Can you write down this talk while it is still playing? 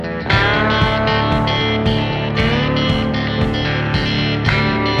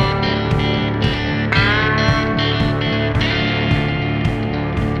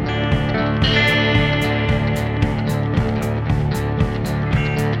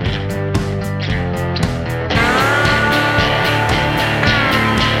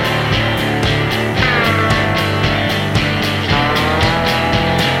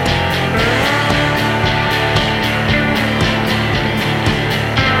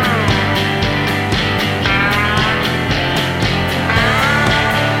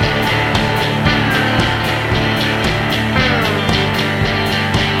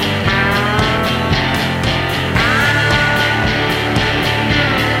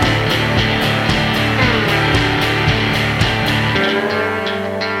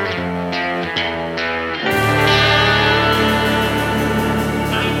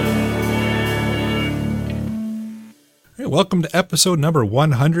welcome to episode number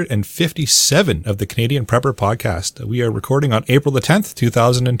 157 of the Canadian Prepper Podcast. We are recording on April the 10th,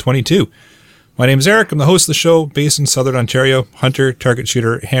 2022. My name is Eric. I'm the host of the show, based in Southern Ontario, hunter, target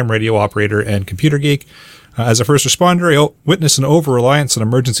shooter, ham radio operator, and computer geek. As a first responder, I witnessed an over-reliance on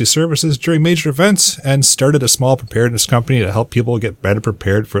emergency services during major events and started a small preparedness company to help people get better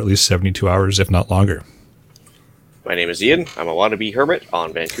prepared for at least 72 hours, if not longer. My name is Ian. I'm a wannabe hermit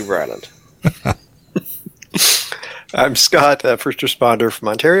on Vancouver Island. I'm Scott, a first responder from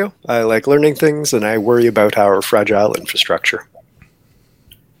Ontario. I like learning things, and I worry about our fragile infrastructure.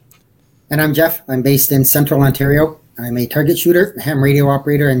 And I'm Jeff. I'm based in Central Ontario. I'm a target shooter, ham radio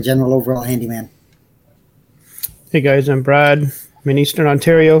operator, and general overall handyman. Hey guys, I'm Brad. I'm in Eastern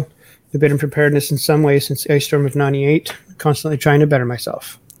Ontario. I've been in preparedness in some way since the ice storm of '98, constantly trying to better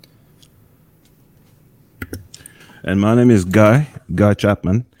myself. And my name is Guy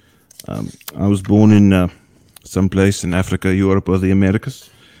Chapman. I was born in someplace in Africa, Europe, or the Americas.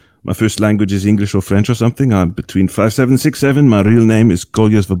 My first language is English or French or something. I'm between 5'7", 6'7". My real name is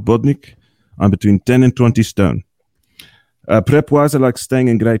Kolja Svobodnik. I'm between 10 and 20 stone. Prep-wise, I like staying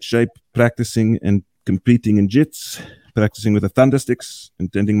in great shape, practicing and competing in jits, practicing with the thundersticks,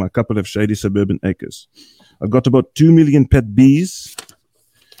 and tending my couple of shady suburban acres. I've got about 2 million pet bees,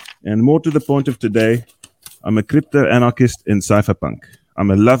 and more to the point of today, I'm a crypto-anarchist in cypherpunk. I'm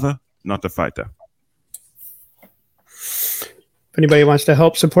a lover, not a fighter. If anybody wants to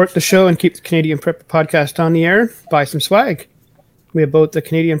help support the show and keep the Canadian Prepper Podcast on the air, buy some swag. We have both the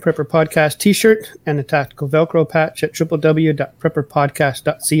Canadian Prepper Podcast t-shirt and the tactical Velcro patch at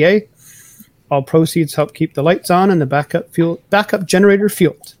www.prepperpodcast.ca. All proceeds help keep the lights on and the backup generator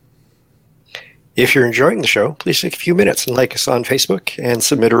fueled. If you're enjoying the show, please take a few minutes and like us on Facebook and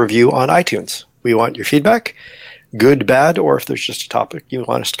submit a review on iTunes. We want your feedback, good, bad, or if there's just a topic you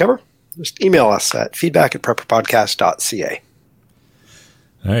want us to cover, just email us at feedback@prepperpodcast.ca.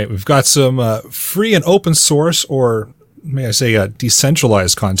 All right, we've got some free and open source, or may I say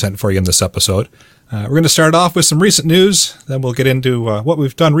decentralized content for you in this episode. We're going to start off with some recent news, then we'll get into what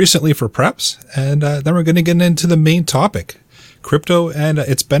we've done recently for preps, and then we're going to get into the main topic, crypto and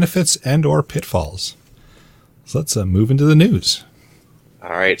its benefits and or pitfalls. So let's move into the news.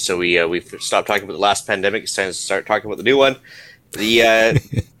 All right, so we've stopped talking about the last pandemic. It's time to start talking about the new one. The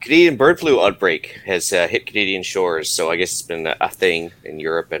Canadian bird flu outbreak has hit Canadian shores, so I guess it's been a thing in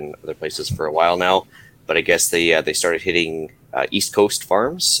Europe and other places for a while now. But I guess they started hitting East Coast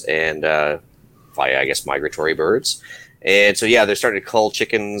farms and via, I guess, migratory birds. And so, yeah, they're starting to cull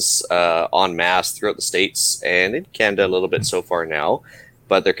chickens en masse throughout the States and in Canada a little bit so far now.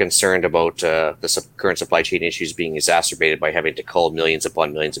 But they're concerned about the current supply chain issues being exacerbated by having to cull millions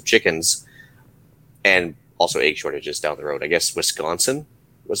upon millions of chickens, and also egg shortages down the road. I guess Wisconsin,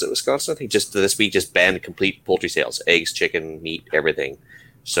 was it Wisconsin? I think just this week just banned complete poultry sales, eggs, chicken, meat, everything.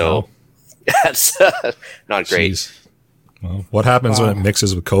 So that's not great. Jeez. Well, what happens when it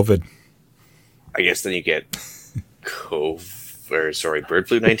mixes with COVID? I guess then you get bird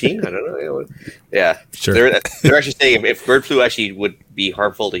flu 19. I don't know. Yeah, sure. They're actually saying if bird flu actually would be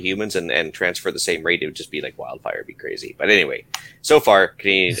harmful to humans and transfer at the same rate, it would just be like wildfire. It'd be crazy. But anyway, so far,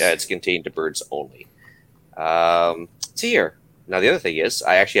 it's contained to birds only. See here. Now, the other thing is,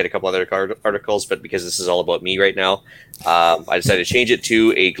 I actually had a couple other articles, but because this is all about me right now, I decided to change it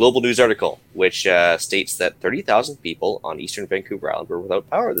to a global news article, which states that 30,000 people on eastern Vancouver Island were without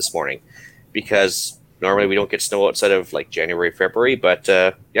power this morning, because normally we don't get snow outside of like January, February, but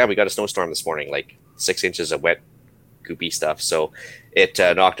yeah, we got a snowstorm this morning, like 6 inches of wet, goopy stuff. So it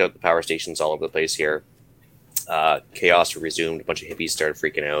knocked out the power stations all over the place here. Chaos resumed. A bunch of hippies started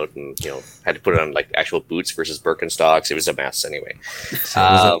freaking out, and had to put on like actual boots versus Birkenstocks. It was a mess anyway. So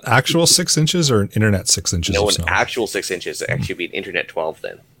was it actual 6 inches or an internet 6 inches? No, of an snow? actual 6 inches. Actually, be an internet 12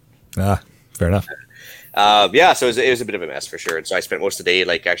 then. Fair enough. Yeah, so it was a bit of a mess for sure. And so I spent most of the day,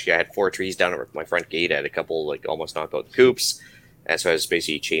 like, actually I had 4 trees down at my front gate. I had a couple like almost knocked out the coops, and so I was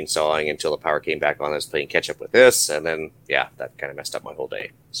basically chainsawing until the power came back on. I was playing catch up with this, and then yeah, that kind of messed up my whole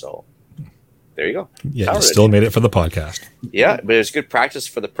day. So there you go. Yeah, Power you still made it for the podcast. Yeah, but it was good practice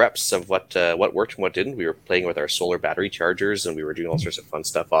for the preps of what worked and what didn't. We were playing with our solar battery chargers, and we were doing all sorts of fun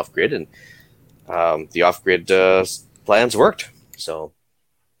stuff off grid, and the off grid plans worked. So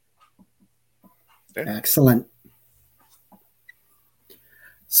excellent.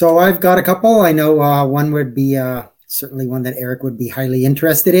 So I've got a couple. I know one would be certainly one that Eric would be highly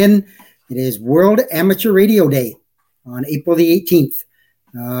interested in. It is World Amateur Radio Day on April the 18th.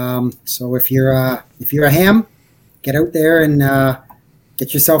 So if you're a ham, get out there and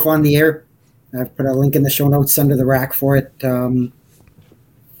get yourself on the air. I've put a link in the show notes under the rack for it.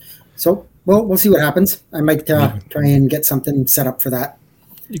 So Well, we'll see what happens. I might try and get something set up for that.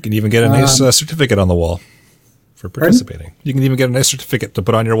 You can even get a nice certificate on the wall for participating. Pardon? You can even get a nice certificate to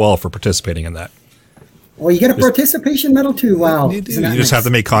put on your wall for participating in that. Well, you get a participation medal too. Wow. You do. You just have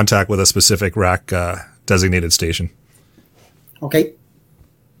to make contact with a specific rack designated station. Okay.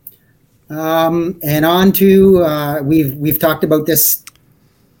 And on to, we've talked about this,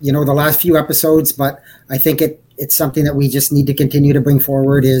 the last few episodes, but I think it's something that we just need to continue to bring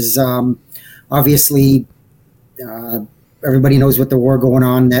forward is obviously everybody knows with the war going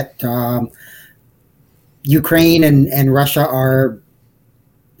on that Ukraine and Russia are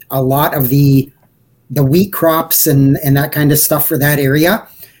a lot of the wheat crops and that kind of stuff for that area.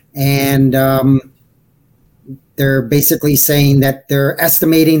 And they're basically saying that they're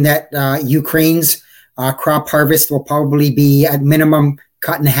estimating that Ukraine's crop harvest will probably be at minimum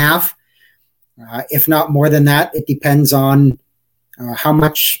cut in half. If not more than that, it depends on how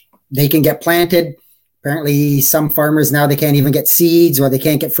much they can get planted. Apparently some farmers now, they can't even get seeds or they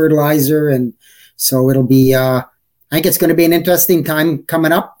can't get fertilizer. And so it'll be, I think it's going to be an interesting time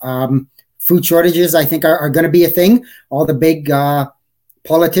coming up. Food shortages, I think, are going to be a thing. All the big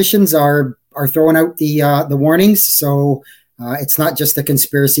politicians are throwing out the warnings. So it's not just a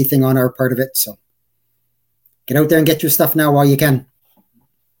conspiracy thing on our part of it. So get out there and get your stuff now while you can.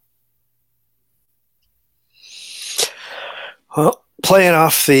 Well, playing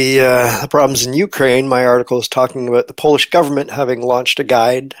off the problems in Ukraine, my article is talking about the Polish government having launched a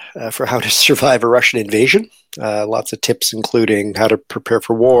guide for how to survive a Russian invasion. Lots of tips, including how to prepare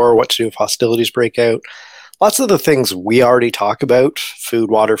for war, what to do if hostilities break out. Lots of the things we already talk about, food,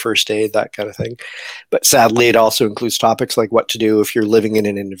 water, first aid, that kind of thing. But sadly, it also includes topics like what to do if you're living in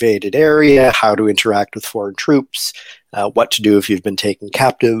an invaded area, how to interact with foreign troops, what to do if you've been taken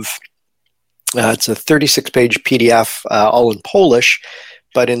captive. It's a 36-page PDF, all in Polish,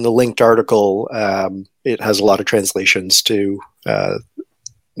 but in the linked article, it has a lot of translations to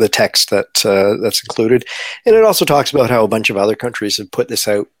the text that's included. And it also talks about how a bunch of other countries have put this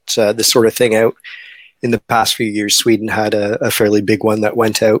out, this sort of thing out. In the past few years, Sweden had a fairly big one that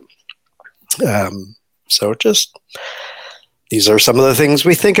went out. So just, these are some of the things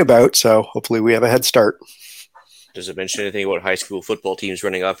we think about, so hopefully we have a head start. Does it mention anything about high school football teams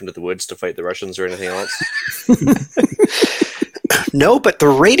running off into the woods to fight the Russians or anything else? No, but the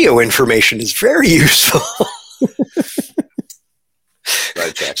radio information is very useful.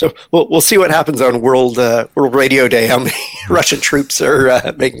 So we'll see what happens on World Radio Day, how many Russian troops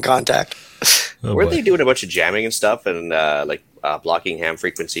are making contact. Were they doing a bunch of jamming and stuff and blocking ham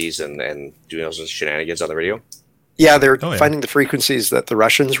frequencies and doing those shenanigans on the radio? Yeah, they're finding the frequencies that the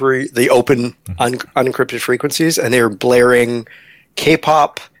Russians were, the open, unencrypted frequencies, and they were blaring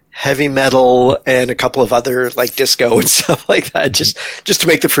K-pop, heavy metal, and a couple of other, like disco and stuff like that, just to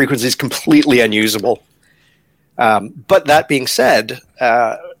make the frequencies completely unusable. But that being said,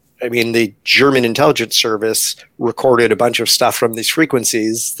 the German intelligence service recorded a bunch of stuff from these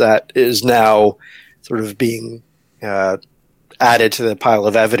frequencies that is now sort of being added to the pile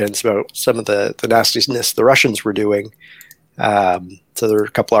of evidence about some of the nastiness the Russians were doing. So there are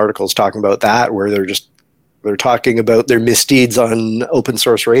a couple articles talking about that where they're talking about their misdeeds on open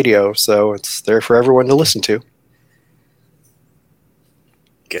source radio. So it's there for everyone to listen to.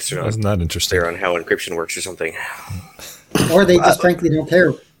 Guess they're not. Isn't that interesting? They're on how encryption works or something. Or they just frankly don't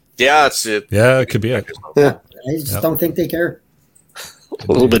care. Yeah, that's it. Yeah, it could be it. Yeah. I just don't think they care.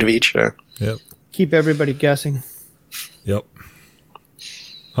 A little bit of each. Yeah. Yep. Keep everybody guessing. Yep.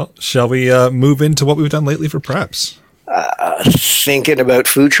 Well, shall we move into what we've done lately for preps? Thinking about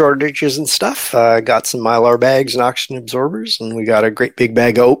food shortages and stuff. Got some Mylar bags and oxygen absorbers, and we got a great big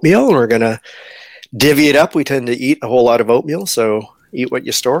bag of oatmeal, and we're going to divvy it up. We tend to eat a whole lot of oatmeal, so eat what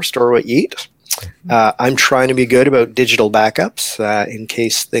you store what you eat. I'm trying to be good about digital backups in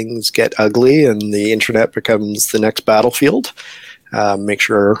case things get ugly and the internet becomes the next battlefield. Make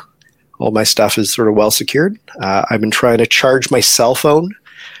sure all my stuff is sort of well secured. I've been trying to charge my cell phone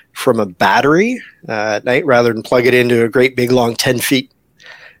from a battery at night rather than plug it into a great big long 10 foot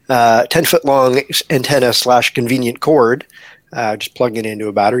long antenna / convenient cord. Just plug it into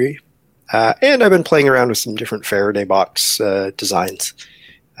a battery. And I've been playing around with some different Faraday box designs.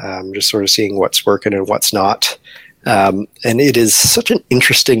 Just sort of seeing what's working and what's not. And it is such an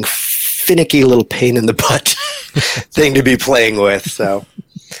interesting, finicky little pain in the butt thing to be playing with. So,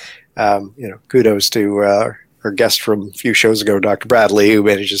 kudos to our guest from a few shows ago, Dr. Bradley, who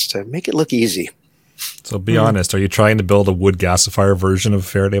manages to make it look easy. So be honest, are you trying to build a wood gasifier version of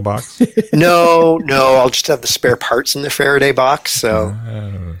Faraday box? No, I'll just have the spare parts in the Faraday box. So,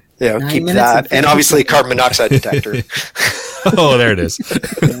 keep that. And obviously a carbon monoxide detector. Oh, there it is.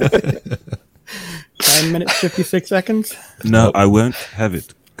 9 minutes, 56 seconds. No, I won't have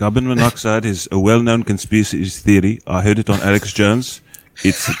it. Carbon monoxide is a well-known conspiracy theory. I heard it on Alex Jones.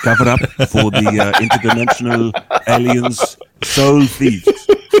 It's a cover-up for the interdimensional aliens, soul thieves.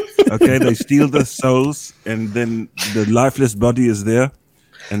 Okay, they steal the souls, and then the lifeless body is there,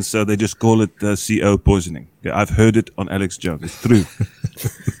 and so they just call it CO poisoning. Okay, I've heard it on Alex Jones. It's true.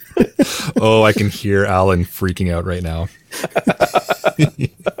 Oh, I can hear Alan freaking out right now.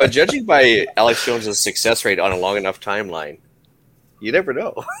 But judging by Alex Jones's success rate on a long enough timeline, you never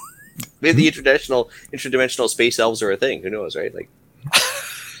know. Maybe the interdimensional space elves are a thing. Who knows, right? Like,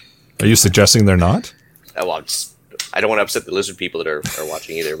 Are you suggesting they're not? well, I don't want to upset the lizard people that are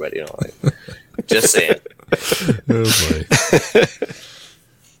watching either, but just saying. Oh boy!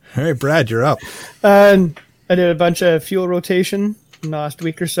 All right, Brad, you're up. I did a bunch of fuel rotation last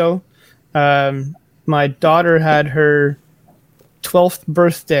week or so. My daughter had her 12th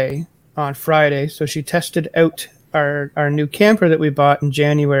birthday on Friday, so she tested out our new camper that we bought in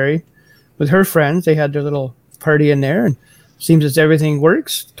January with her friends. They had their little party in there, and seems as everything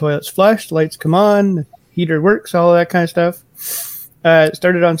works. Toilet's flushed, lights come on, the heater works, all that kind of stuff.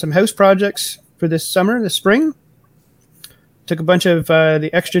 Started on some house projects for this spring. Took a bunch of the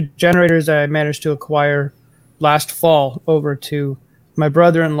extra generators I managed to acquire last fall over to my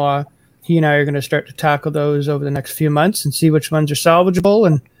brother-in-law. He and I are going to start to tackle those over the next few months and see which ones are salvageable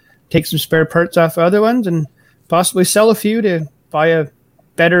and take some spare parts off of other ones and possibly sell a few to buy a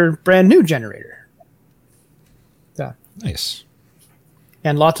better brand new generator. Yeah. Nice.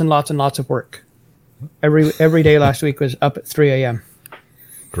 And lots of work. Every day last week was up at 3 a.m.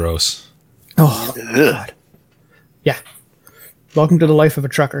 Gross. Oh, God. Yeah. Welcome to the life of a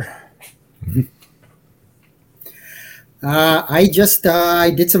trucker. I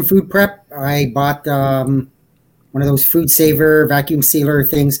did some food prep. I bought one of those food saver vacuum sealer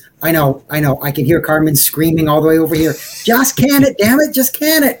things. I know. I can hear Carmen screaming all the way over here. Just can it, damn it, just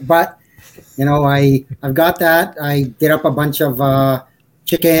can it. But I've got that. I did up a bunch of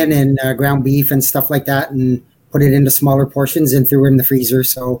chicken and ground beef and stuff like that, and put it into smaller portions and threw it in the freezer.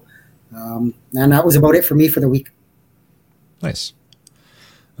 So, and that was about it for me for the week. Nice.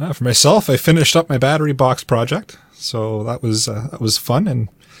 For myself, I finished up my battery box project, so that was fun, and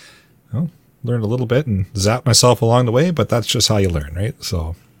learned a little bit and zapped myself along the way. But that's just how you learn, right?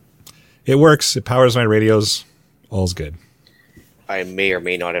 So it works. It powers my radios. All's good. I may or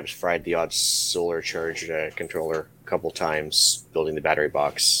may not have fried the odd solar charged controller a couple times building the battery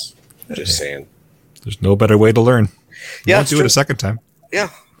box. Just saying. There's no better way to learn. Yeah, won't do it a second time. Yeah.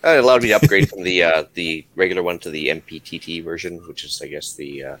 It allowed me to upgrade from the regular one to the MPTT version, which is, I guess,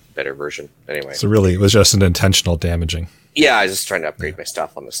 the better version. Anyway. So really, it was just an intentional damaging. Yeah, I was just trying to upgrade my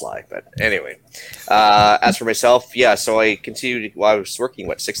stuff on the sly. But anyway, as for myself, so I continued. Well, I was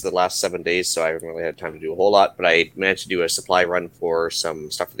working, 6 of the last 7 days, so I haven't really had time to do a whole lot. But I managed to do a supply run for some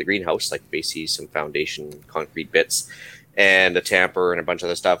stuff for the greenhouse, like basically some foundation concrete bits and a tamper and a bunch of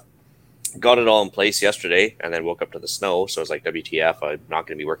other stuff. Got it all in place yesterday, and then woke up to the snow. So I was like, WTF, I'm not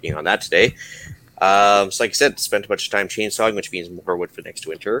going to be working on that today. So like I said, spent a bunch of time chainsawing, which means more wood for next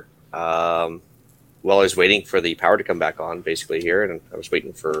winter. While I was waiting for the power to come back on, basically here, and I was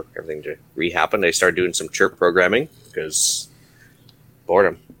waiting for everything to re-happen, I started doing some chirp programming, because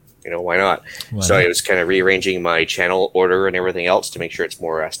boredom. Why not? So I was kind of rearranging my channel order and everything else to make sure it's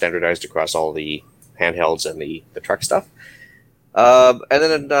more standardized across all the handhelds and the truck stuff. And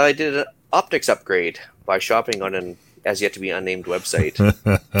then I did an optics upgrade by shopping on an as yet to be unnamed website,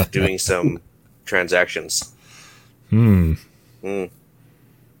 doing some transactions. Yeah, I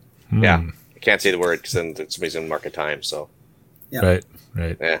can't say the word because then somebody's going to mark a time. So, Right. Yeah.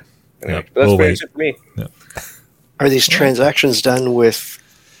 Anyway, Yep. but that's We'll pretty wait. much it for me. Yeah. Are these transactions done with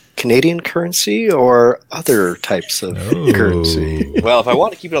Canadian currency or other types of currency? Well, if I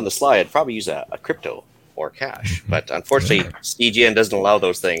want to keep it on the sly, I'd probably use a crypto or cash. But unfortunately, CGN doesn't allow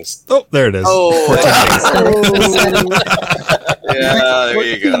those things. Oh, there it is. Oh, yeah, there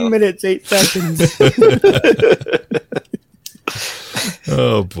you 14 go. minutes, 8 seconds.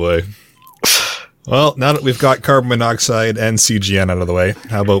 Oh, boy. Well, now that we've got carbon monoxide and CGN out of the way,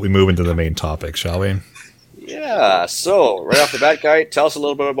 how about we move into the main topic, shall we? Yeah, so right off the bat, Guy, tell us a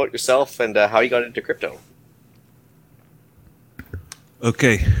little bit about yourself and how you got into crypto.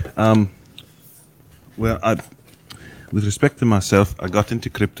 Okay. Well, with respect to myself, I got into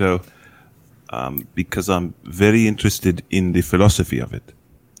crypto because I'm very interested in the philosophy of it.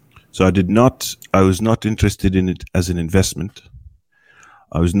 So I was not interested in it as an investment.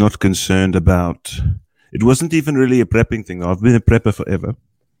 I was not concerned about, it wasn't even really a prepping thing. I've been a prepper forever.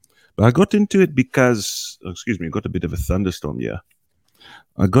 But I got into it because, got a bit of a thunderstorm here.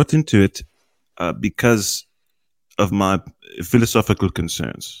 I got into it because of my philosophical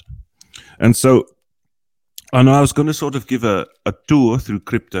concerns. And so I know I was going to sort of give a tour through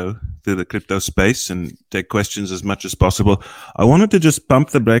the crypto space, and take questions as much as possible. I wanted to just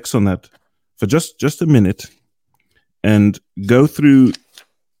pump the brakes on that for just a minute and go through,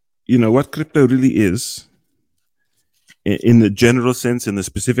 what crypto really is in the general sense, in the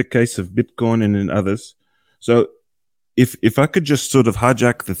specific case of Bitcoin and in others. So if I could just sort of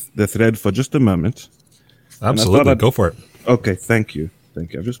hijack the thread for just a moment. Absolutely. Go for it. Okay. Thank you.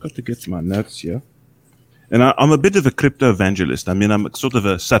 I've just got to get my notes here. And I'm a bit of a crypto evangelist. I mean, I'm sort of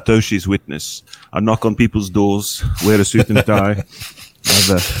a Satoshi's witness. I knock on people's doors, wear a suit and tie.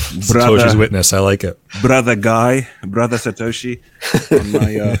 Satoshi's witness. I like it. Brother Satoshi. On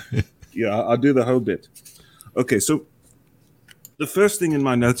my, I do the whole bit. Okay, so the first thing in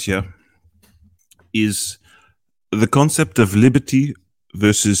my notes here is the concept of liberty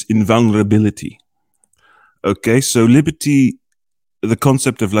versus invulnerability. Okay, so liberty, the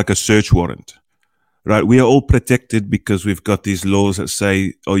concept of like a search warrant. Right, we are all protected because we've got these laws that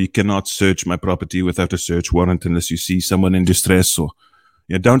say, "Oh, you cannot search my property without a search warrant unless you see someone in distress," or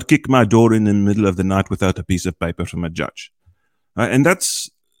 "Don't kick my door in the middle of the night without a piece of paper from a judge." And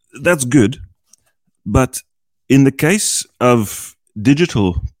that's good, but in the case of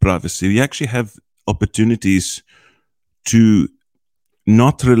digital privacy, we actually have opportunities to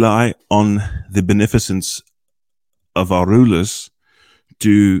not rely on the beneficence of our rulers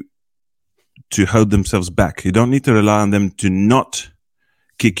to hold themselves back. You don't need to rely on them to not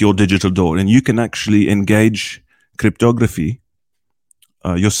kick your digital door. And you can actually engage cryptography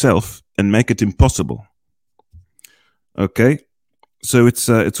yourself and make it impossible. Okay? So it's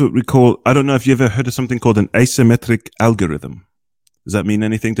what we call, I don't know if you ever heard of something called an asymmetric algorithm. Does that mean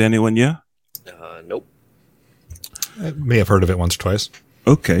anything to anyone here? Nope. I may have heard of it once or twice.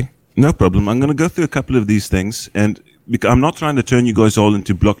 Okay, no problem. I'm going to go through a couple of these things, and I'm not trying to turn you guys all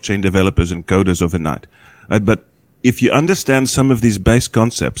into blockchain developers and coders overnight. Right? But if you understand some of these base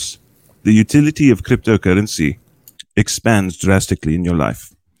concepts, the utility of cryptocurrency expands drastically in your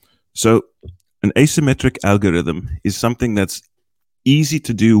life. So an asymmetric algorithm is something that's easy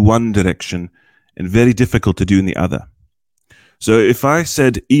to do one direction and very difficult to do in the other. So if I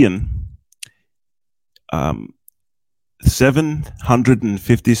said, Ian,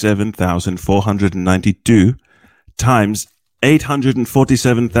 757,492 times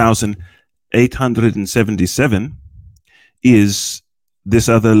 847,877 is this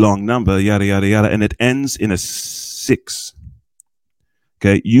other long number, yada, yada, yada, and it ends in a 6.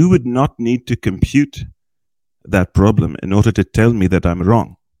 Okay, you would not need to compute that problem in order to tell me that I'm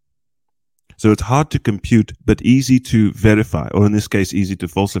wrong. So it's hard to compute, but easy to verify, or in this case, easy to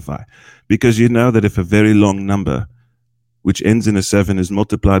falsify, because you know that if a very long number, which ends in a 7, is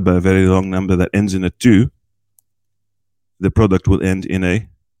multiplied by a very long number that ends in a 2, the product will end in a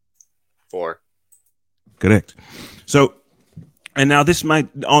 4. Correct. So, and now this might,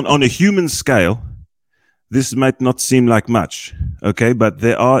 on a human scale, this might not seem like much, okay? But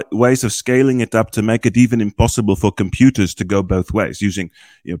there are ways of scaling it up to make it even impossible for computers to go both ways, using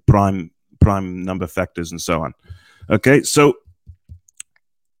prime number factors and so on. Okay, so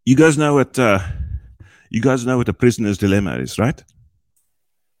you guys know what a prisoner's dilemma is, right?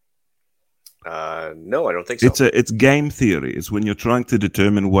 No, I don't think so. It's game theory. It's when you're trying to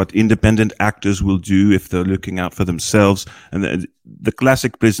determine what independent actors will do if they're looking out for themselves. And the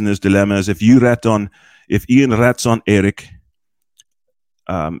classic prisoner's dilemma is if Ian rats on Eric,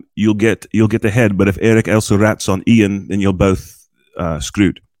 you'll get the head. But if Eric also rats on Ian, then you're both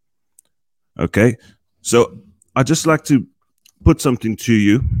screwed. Okay, so I'd just like to put something to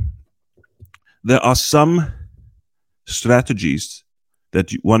you. There are some strategies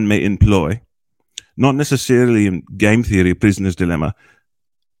that one may employ, not necessarily in game theory, prisoner's dilemma,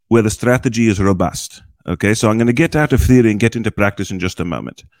 where the strategy is robust. Okay, so I'm going to get out of theory and get into practice in just a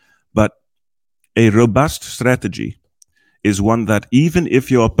moment. But a robust strategy is one that even if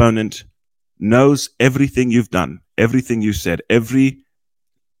your opponent knows everything you've done, everything you said, every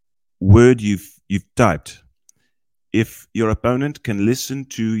word you've typed, if your opponent can listen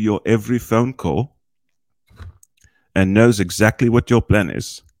to your every phone call and knows exactly what your plan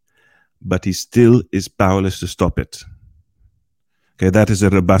is, but he still is powerless to stop it. Okay, that is a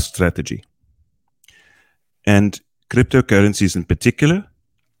robust strategy. And cryptocurrencies in particular,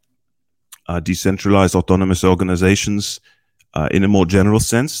 decentralized autonomous organizations in a more general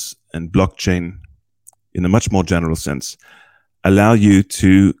sense, and blockchain in a much more general sense, allow you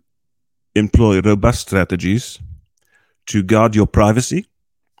to employ robust strategies to guard your privacy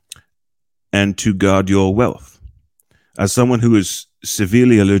and to guard your wealth. As someone who is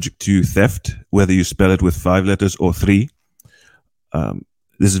severely allergic to theft, whether you spell it with 5 letters or 3.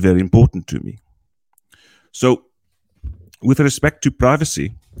 This is very important to me. So, with respect to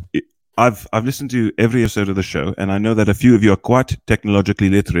privacy, I've listened to every episode of the show, and I know that a few of you are quite technologically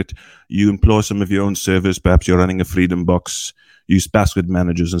literate. You employ some of your own servers. Perhaps you're running a Freedom Box, use password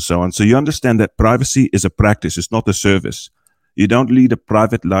managers, and so on. So you understand that privacy is a practice. It's not a service. You don't lead a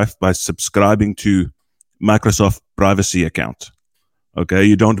private life by subscribing to Microsoft privacy account. Okay,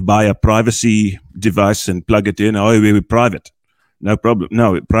 you don't buy a privacy device and plug it in. Oh, we're private. No problem.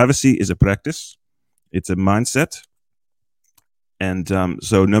 No, privacy is a practice. It's a mindset. And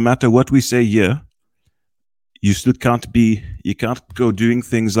so no matter what we say here, you still you can't go doing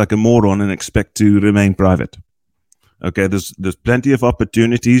things like a moron and expect to remain private. Okay, there's plenty of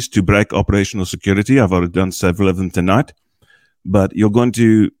opportunities to break operational security. I've already done several of them tonight. But you're going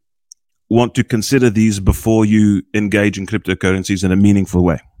to want to consider these before you engage in cryptocurrencies in a meaningful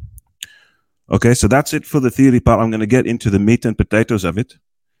way. Okay, so that's it for the theory part. I'm going to get into the meat and potatoes of it.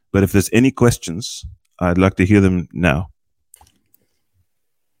 But if there's any questions, I'd like to hear them now.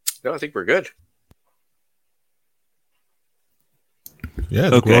 No, I think we're good. Yeah,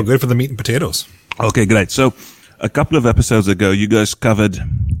 we're all good for the meat and potatoes. Okay, great. So a couple of episodes ago, you guys covered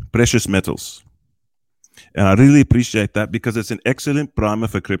precious metals. And I really appreciate that because it's an excellent primer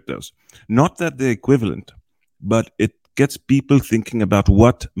for cryptos. Not that they're equivalent, but it gets people thinking about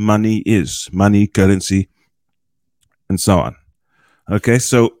what money is, money, currency, and so on. Okay,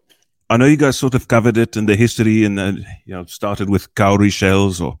 so I know you guys sort of covered it in the history and started with cowrie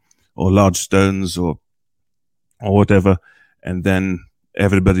shells or large stones or whatever, and then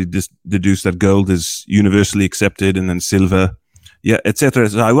everybody deduced that gold is universally accepted, and then silver, etc.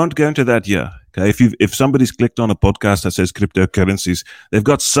 So I won't go into that here. Okay, if somebody's clicked on a podcast that says cryptocurrencies, they've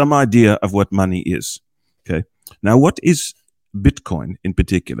got some idea of what money is. Okay, now what is Bitcoin in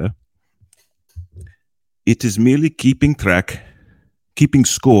particular? It is merely keeping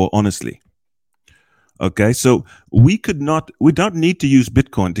score honestly. Okay, so we don't need to use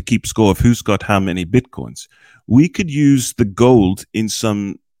Bitcoin to keep score of who's got how many Bitcoins. We could use the gold in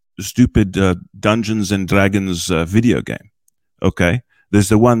some stupid Dungeons and Dragons video game. Okay, there's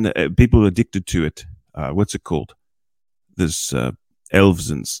the one people are addicted to it. What's it called? There's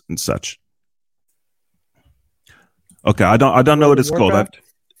elves and such. Okay, I don't know what it's called.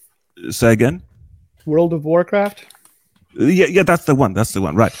 Say again. World of Warcraft. Yeah, that's the one. That's the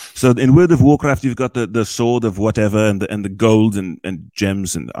one, right? So in World of Warcraft, you've got the sword of whatever, and the gold and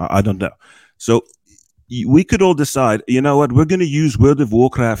gems, and I don't know. So we could all decide, you know what? We're going to use World of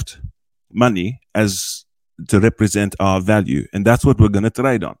Warcraft money to represent our value, and that's what we're going to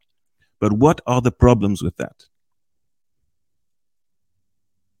trade on. But what are the problems with that?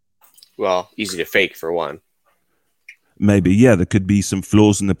 Well, easy to fake for one. Maybe, yeah, there could be some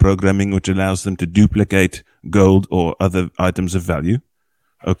flaws in the programming which allows them to duplicate gold or other items of value.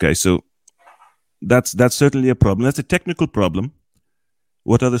 Okay, so that's certainly a problem. That's a technical problem.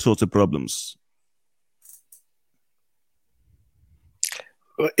 What other sorts of problems?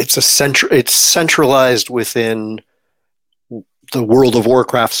 It's centralized within the World of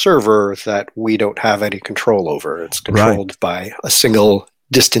Warcraft server that we don't have any control over. It's controlled by a single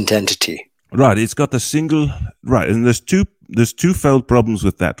distant entity. Right, it's got a single and there's twofold problems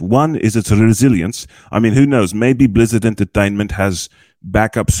with that. One is its resilience. I mean, who knows? Maybe Blizzard Entertainment has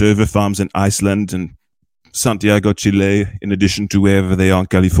backup server farms in Iceland and Santiago, Chile, in addition to wherever they are in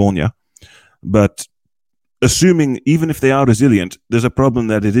California. But assuming even if they are resilient, there's a problem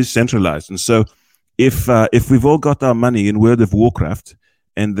that it is centralized. And so if we've all got our money in World of Warcraft,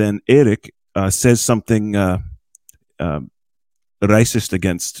 and then Eric says something racist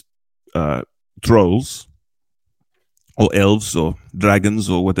against trolls or elves or dragons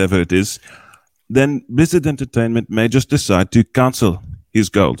or whatever it is, then Blizzard Entertainment may just decide to cancel his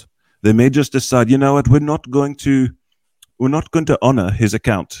gold. They may just decide, you know what, we're not going to honor his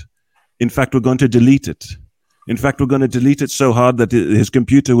account. In fact, we're going to delete it. In fact, we're going to delete it so hard that his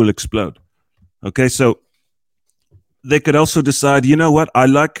computer will explode. Okay, so they could also decide, you know what, I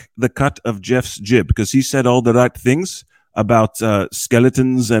like the cut of Jeff's jib because he said all the right things about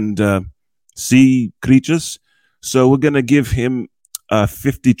skeletons and sea creatures. So we're going to give him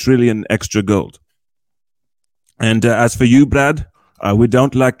 50 trillion extra gold. And as for you, Brad, we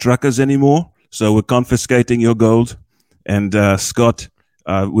don't like truckers anymore, so we're confiscating your gold. And Scott,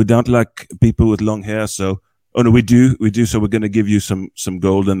 we don't like people with long hair, so we do. So we're going to give you some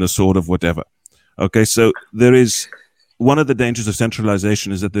gold and a sword of whatever. Okay, so there is one of the dangers of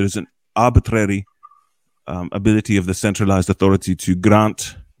centralization is that there is an arbitrary ability of the centralized authority to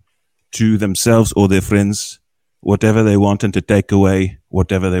grant to themselves or their friends whatever they want and to take away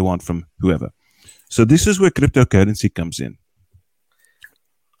whatever they want from whoever. So this is where cryptocurrency comes in.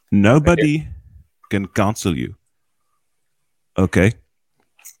 Nobody can cancel you. Okay?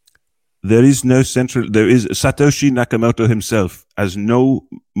 There is Satoshi Nakamoto himself has no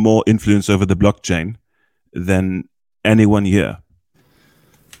more influence over the blockchain than anyone here.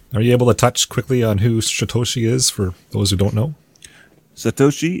 Are you able to touch quickly on who Satoshi is for those who don't know?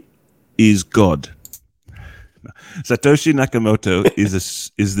 Satoshi is God. Satoshi Nakamoto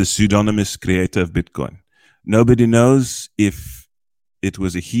is the pseudonymous creator of Bitcoin. Nobody knows if it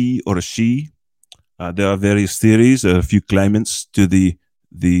was a he or a she. There are various theories, a few claimants to the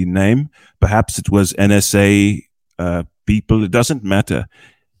name. Perhaps it was NSA people. It doesn't matter.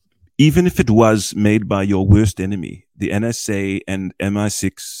 Even if it was made by your worst enemy, the NSA and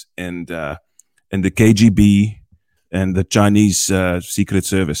MI6 and the KGB and the Chinese Secret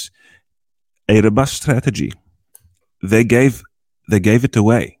Service, a robust strategy. They gave it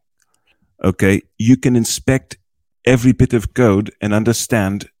away. Okay, you can inspect every bit of code and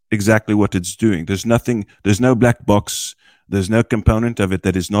understand exactly what it's doing. There's no black box. There's no component of it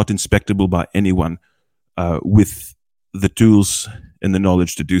that is not inspectable by anyone with the tools and the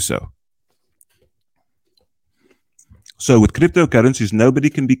knowledge to do so. So with cryptocurrencies, nobody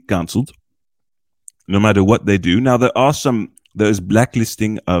can be cancelled, no matter what they do. Now there is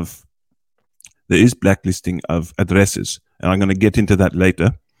blacklisting of addresses, and I'm going to get into that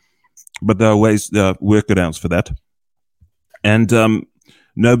later. But there are workarounds for that, and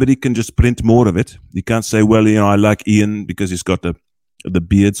nobody can just print more of it. You can't say, well, I like Ian because he's got the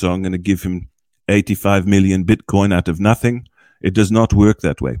beard, so I'm going to give him 85 million Bitcoin out of nothing. It does not work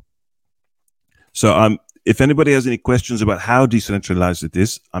that way. So if anybody has any questions about how decentralized it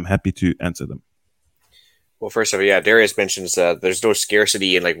is, I'm happy to answer them. Well, first of all, Darius mentions there's no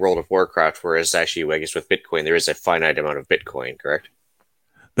scarcity in like World of Warcraft, whereas actually, I guess with Bitcoin, there is a finite amount of Bitcoin, correct?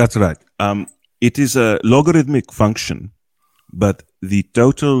 That's right. It is a logarithmic function, but the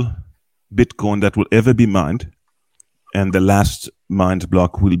total Bitcoin that will ever be mined, and the last mined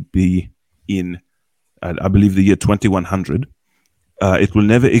block will be in, I believe, the year 2100. It will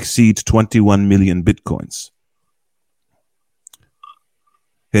never exceed 21 million Bitcoins.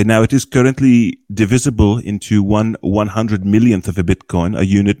 Okay, now it is currently divisible into 1/100 millionth of a Bitcoin, a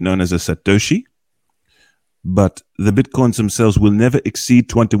unit known as a Satoshi. But the Bitcoins themselves will never exceed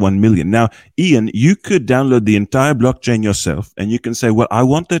 21 million. Now, Ian, you could download the entire blockchain yourself, and you can say, well, I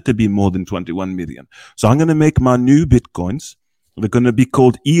want there to be more than 21 million. So I'm going to make my new Bitcoins. They're going to be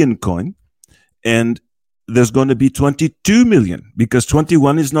called Ian Coin. And there's going to be 22 million because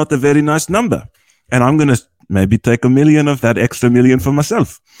 21 is not a very nice number. And I'm going to maybe take 1 million of that extra million for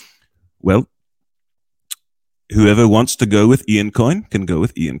myself. Well, whoever wants to go with Ian Coin can go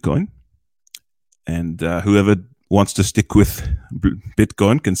with Ian Coin. And whoever wants to stick with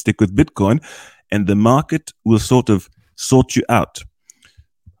Bitcoin can stick with Bitcoin. And the market will sort of sort you out.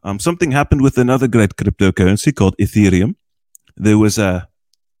 Something happened with another great cryptocurrency called Ethereum. There was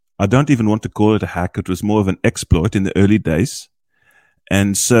I don't even want to call it a hack. It was more of an exploit in the early days.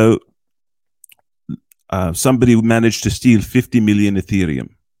 And so somebody managed to steal 50 million Ethereum,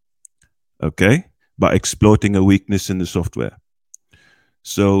 okay, by exploiting a weakness in the software.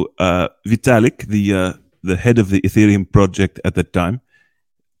 So Vitalik, the head of the Ethereum project at that time,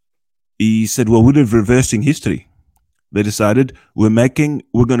 he said, well, we're reversing history. They decided we're going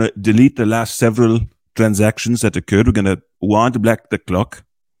to delete the last several transactions that occurred. We're going to wind back the clock,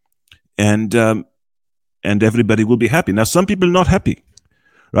 and everybody will be happy. Now, some people are not happy,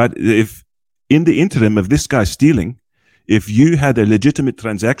 right? If in the interim of this guy stealing, if you had a legitimate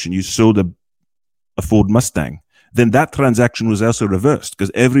transaction, you sold a Ford Mustang, then that transaction was also reversed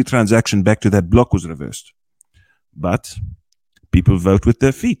because every transaction back to that block was reversed. But people vote with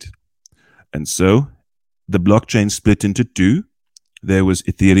their feet. And so the blockchain split into two. There was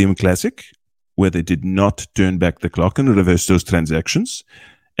Ethereum Classic, where they did not turn back the clock and reverse those transactions.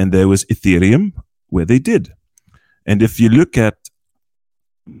 And there was Ethereum, where they did. And if you look at,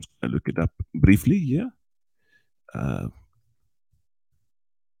 I'll look it up briefly here.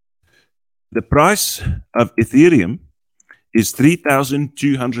 The price of Ethereum is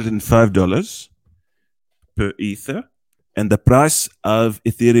 $3,205 per Ether, and the price of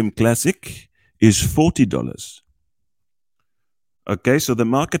Ethereum Classic is $40. Okay, so the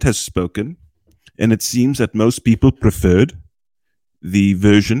market has spoken, and it seems that most people preferred the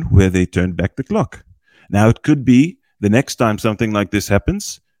version where they turned back the clock. Now, it could be the next time something like this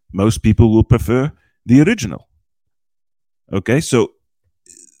happens, most people will prefer the original. Okay, so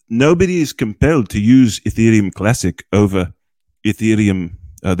nobody is compelled to use Ethereum Classic over Ethereum,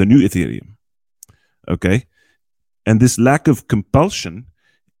 the new Ethereum. Okay, And this lack of compulsion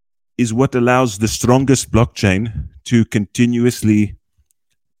is what allows the strongest blockchain to continuously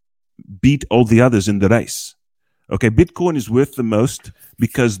beat all the others in the race. Okay, Bitcoin is worth the most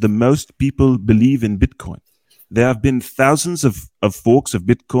because the most people believe in Bitcoin. There have been thousands of forks of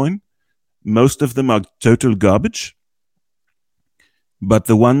Bitcoin. Most of them are total garbage. But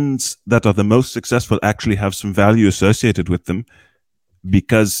the ones that are the most successful actually have some value associated with them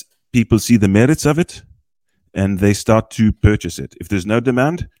because people see the merits of it and they start to purchase it. If there's no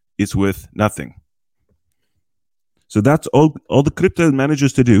demand, it's worth nothing. So that's all the crypto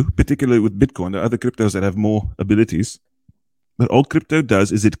manages to do, particularly with Bitcoin. There are other cryptos that have more abilities. But all crypto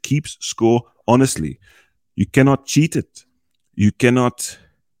does is it keeps score honestly. You cannot cheat it. You cannot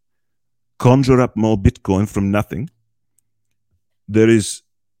conjure up more Bitcoin from nothing.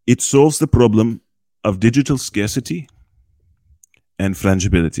 It solves the problem of digital scarcity and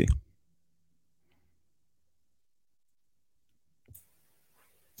frangibility.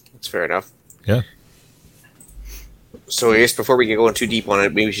 That's fair enough. Yeah. So I guess before we get going too deep on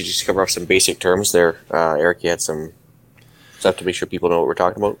it, maybe we should just cover off some basic terms there. Eric, you had some stuff to make sure people know what we're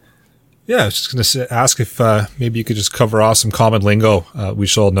talking about. Yeah, I was just going to ask if maybe you could just cover off some common lingo. We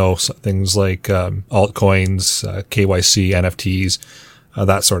should all know things like altcoins, KYC, NFTs,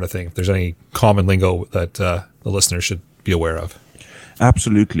 that sort of thing. If there's any common lingo that the listeners should be aware of.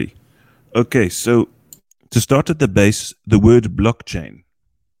 Absolutely. Okay, so to start at the base, the word blockchain.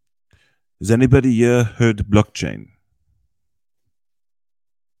 Has anybody here heard blockchain?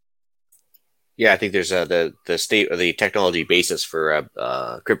 Yeah, I think there's the state or the technology basis for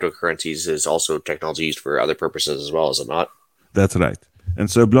cryptocurrencies is also technology used for other purposes as well, is it not? That's right. And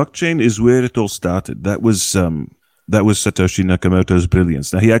so blockchain is where it all started. That was Satoshi Nakamoto's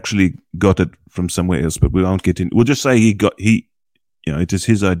brilliance. Now he actually got it from somewhere else, but we won't get in. We'll just say it is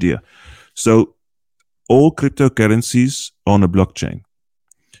his idea. So all cryptocurrencies on a blockchain.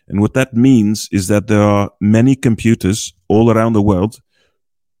 And what that means is that there are many computers all around the world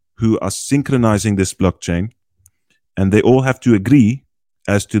who are synchronizing this blockchain, and they all have to agree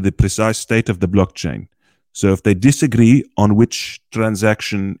as to the precise state of the blockchain. So if they disagree on which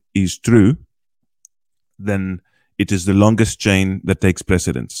transaction is true, then it is the longest chain that takes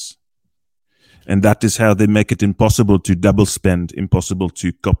precedence. And that is how they make it impossible to double spend, impossible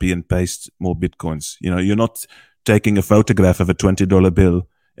to copy and paste more Bitcoins. You're not taking a photograph of a $20 bill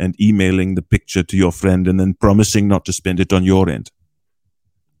and emailing the picture to your friend and then promising not to spend it on your end.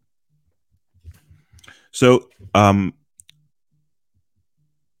 So now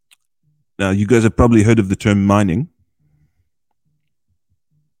you guys have probably heard of the term mining.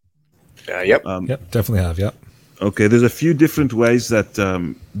 Yep. Yep, definitely have, yep. Okay, there's a few different ways that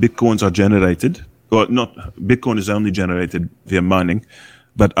Bitcoins are generated. Well, not Bitcoin is only generated via mining,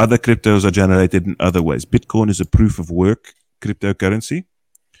 but other cryptos are generated in other ways. Bitcoin is a proof of work cryptocurrency.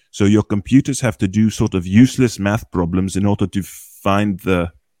 So your computers have to do sort of useless math problems in order to find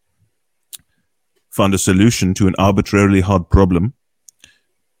a solution to an arbitrarily hard problem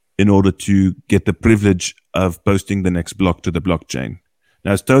in order to get the privilege of posting the next block to the blockchain.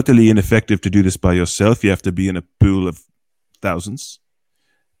 Now, it's totally ineffective to do this by yourself. You have to be in a pool of thousands,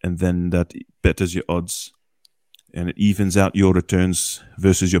 and then that betters your odds, and it evens out your returns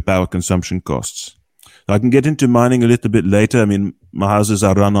versus your power consumption costs. I can get into mining a little bit later. I mean, my houses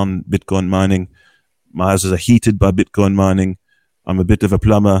are run on Bitcoin mining. My houses are heated by Bitcoin mining. I'm a bit of a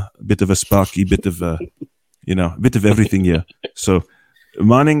plumber, a bit of a sparky, bit of a bit of everything here. So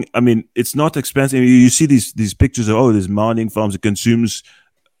mining, I mean, it's not expensive. You see these pictures of, there's mining farms. It consumes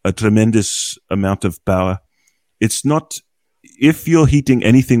a tremendous amount of power. It's not, if you're heating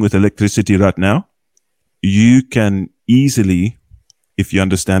anything with electricity right now, you can easily, if you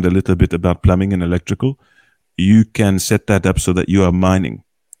understand a little bit about plumbing and electrical, you can set that up so that you are mining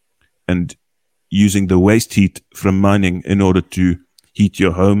and using the waste heat from mining in order to heat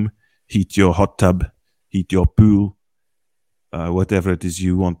your home, heat your hot tub, heat your pool, whatever it is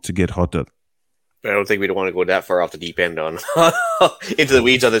you want to get hotter. I don't think we'd want to go that far off the deep end on into the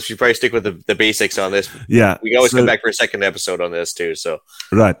weeds on this. We probably stick with the basics on this. Yeah, we can always come back for a second episode on this too. So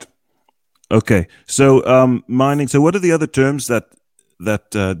right, okay. So mining. So what are the other terms that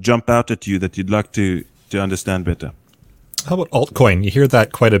jump out at you that you'd like to understand better? How about altcoin? You hear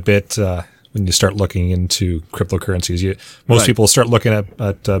that quite a bit when you start looking into cryptocurrencies. Most people start looking at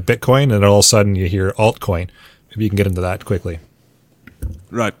Bitcoin, and all of a sudden you hear altcoin. Maybe you can get into that quickly.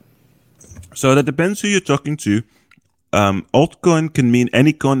 Right. So that depends who you're talking to. Altcoin can mean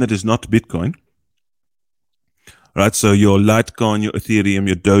any coin that is not Bitcoin. Right. So your Litecoin, your Ethereum,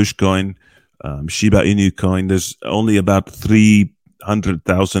 your Dogecoin, Shiba Inu coin. There's only about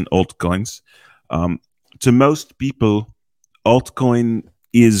 300,000 altcoins. to most people, altcoin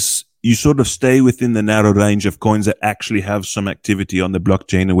is, you sort of stay within the narrow range of coins that actually have some activity on the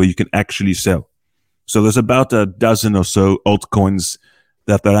blockchain and where you can actually sell. So there's about a dozen or so altcoins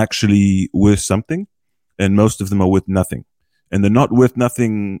that are actually worth something, and most of them are worth nothing. And they're not worth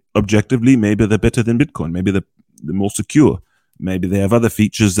nothing objectively. Maybe they're better than Bitcoin. Maybe they're more secure. Maybe they have other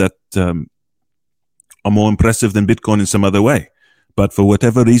features that are more impressive than Bitcoin in some other way. But for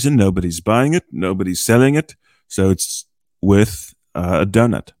whatever reason, nobody's buying it, nobody's selling it, so it's worth a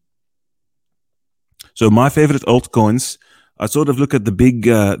donut. So my favorite altcoins, I sort of look at the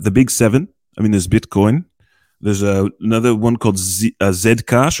big seven. I mean, there's Bitcoin. There's another one called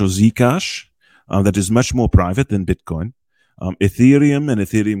Zcash or Zcash that is much more private than Bitcoin. Ethereum and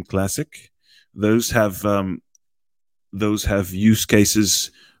Ethereum Classic, those have use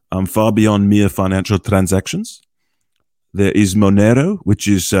cases far beyond mere financial transactions. There is Monero, which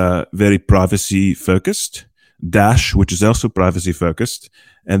is very privacy focused. Dash, which is also privacy focused,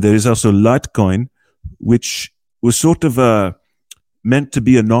 and there is also Litecoin, which was sort of meant to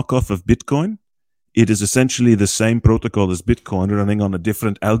be a knockoff of Bitcoin. It is essentially the same protocol as Bitcoin running on a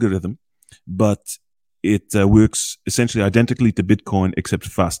different algorithm, but it works essentially identically to Bitcoin except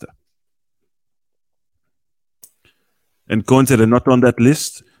faster. And coins that are not on that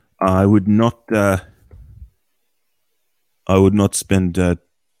list, I would not spend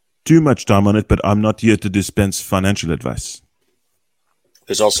too much time on it, but I'm not here to dispense financial advice.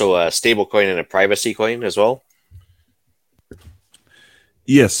 There's also a stable coin and a privacy coin as well.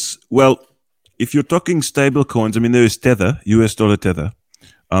 Yes. Well, if you're talking stable coins, I mean, there is Tether, US dollar Tether.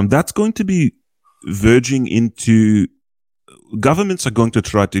 That's going to be verging into, governments are going to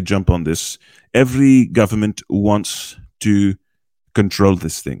try to jump on this. Every government wants to control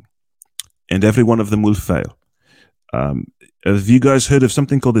this thing, and every one of them will fail. Have you guys heard of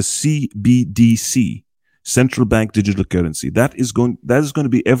something called the CBDC, Central Bank Digital Currency? That is going to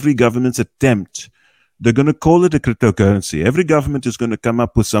be every government's attempt. They're going to call it a cryptocurrency. Every government is going to come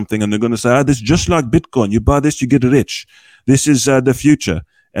up with something, and they're going to say, this is just like Bitcoin. You buy this, you get rich. This is the future.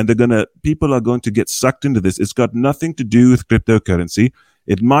 And people are going to get sucked into this. It's got nothing to do with cryptocurrency.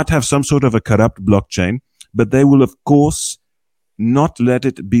 It might have some sort of a corrupt blockchain, but they will, of course, not let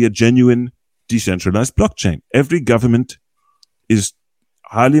it be a genuine decentralized blockchain. Every government is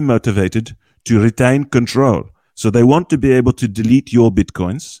highly motivated to retain control. So they want to be able to delete your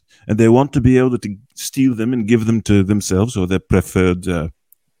Bitcoins, and they want to be able to steal them and give them to themselves or their preferred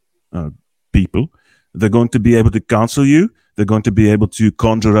people. They're going to be able to cancel you. They're going to be able to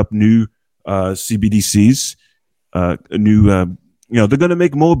conjure up new CBDCs, they're going to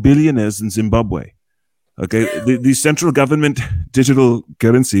make more billionaires in Zimbabwe. Okay, the central government digital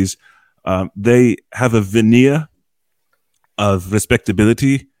currencies, they have a veneer of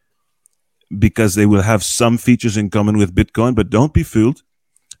respectability because they will have some features in common with Bitcoin, but don't be fooled.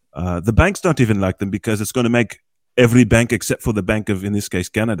 The banks don't even like them because it's going to make every bank except for the Bank of, in this case,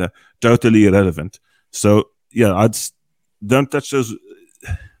 Canada, totally irrelevant. So, yeah, don't touch those.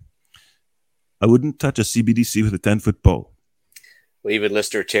 I wouldn't touch a CBDC with a 10-foot pole. Well, even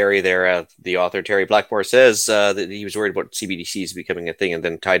listener Terry there, the author Terry Blackmore, says that he was worried about CBDCs becoming a thing and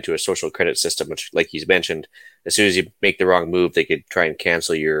then tied to a social credit system, which, like he's mentioned, as soon as you make the wrong move, they could try and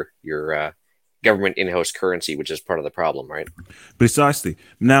cancel your government in-house currency, which is part of the problem, right? Precisely.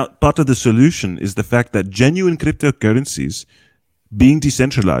 Now, part of the solution is the fact that genuine cryptocurrencies, being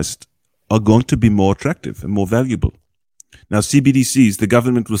decentralized, are going to be more attractive and more valuable. Now, CBDCs, the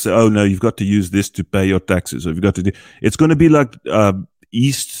government will say, oh, no, you've got to use this to pay your taxes. Or you've got to do. It's going to be like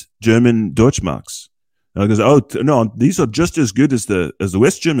East German Deutschmarks. Because, no, these are just as good as the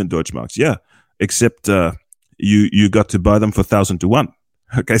West German Deutschmarks. Yeah, except you got to buy them for 1,000 to 1.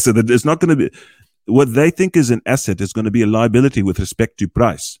 Okay, so that it's not going to be what they think is an asset is going to be a liability with respect to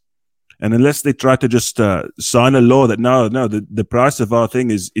price. And unless they try to just sign a law that no, the price of our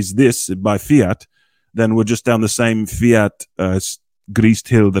thing is this by fiat, then we're just down the same fiat greased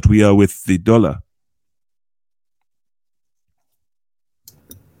hill that we are with the dollar.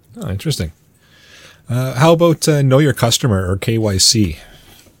 Oh, interesting. How about Know Your Customer or KYC?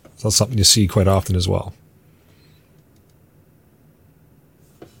 That's something you see quite often as well.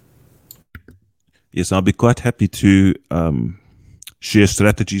 Yes, I'll be quite happy to share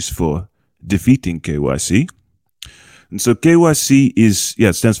strategies for defeating KYC. And so KYC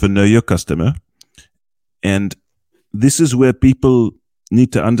it stands for Know Your Customer. And this is where people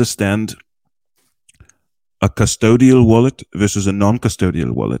need to understand a custodial wallet versus a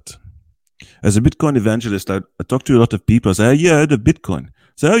non-custodial wallet. As a Bitcoin evangelist, I talk to a lot of people. I say, I heard of Bitcoin.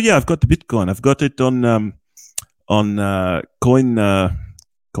 So, I've got the Bitcoin. I've got it on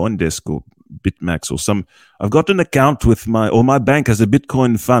CoinDesk or BitMax or some. I've got an account with my bank has a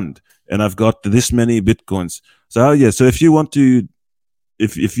Bitcoin fund, and I've got this many Bitcoins. So so if you want to,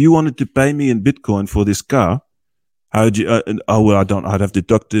 if you wanted to pay me in Bitcoin for this car, how would you? I'd have to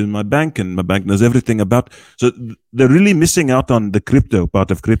talk to my bank, and my bank knows everything about. So they're really missing out on the crypto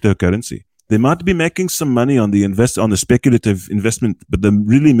part of cryptocurrency. They might be making some money on the speculative investment, but they're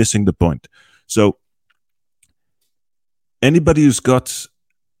really missing the point. So anybody who's got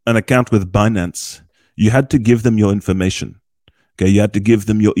an account with Binance, you had to give them your information. Okay, you had to give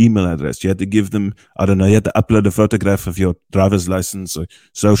them your email address. You had to give them, I don't know, you had to upload a photograph of your driver's license or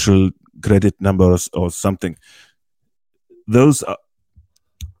social credit number or something. It's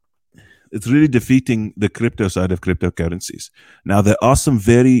really defeating the crypto side of cryptocurrencies. Now, there are some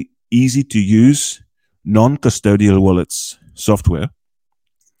very easy to use non-custodial wallets software.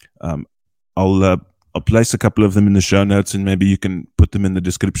 I'll place a couple of them in the show notes, and maybe you can put them in the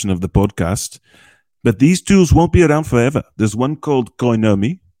description of the podcast. But these tools won't be around forever. There's one called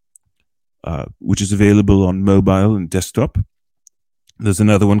Coinomi, which is available on mobile and desktop. There's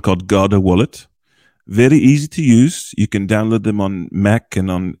another one called Garda Wallet. Very easy to use. You can download them on Mac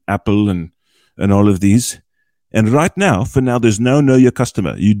and on Apple and all of these. And right now, for now, there's no Know Your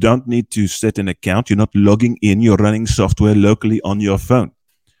Customer. You don't need to set an account. You're not logging in. You're running software locally on your phone.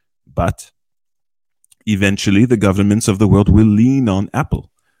 But eventually, the governments of the world will lean on Apple.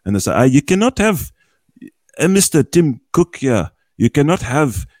 And they say, you cannot have Mr. Tim Cook here. You cannot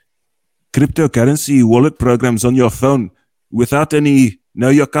have cryptocurrency wallet programs on your phone without any Know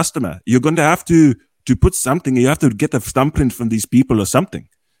Your Customer. You're going to have to put something. You have to get a thumbprint from these people or something.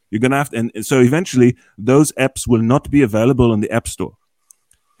 You're going to have to, and so eventually those apps will not be available on the App Store,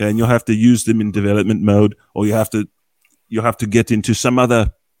 and you'll have to use them in development mode, or you have to get into some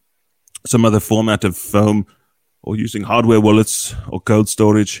other format of phone, or using hardware wallets or cold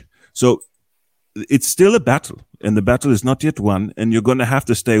storage. So it's still a battle, and the battle is not yet won, and you're going to have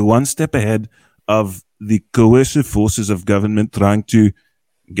to stay one step ahead of the coercive forces of government trying to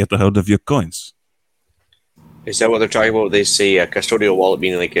get a hold of your coins. Is that what they're talking about? They say a custodial wallet,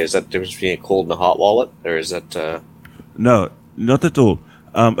 meaning like, is that the difference between a cold and a hot wallet, or is that? No, not at all.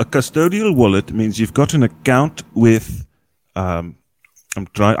 A custodial wallet means you've got an account with. I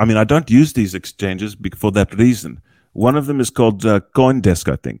don't use these exchanges for that reason. One of them is called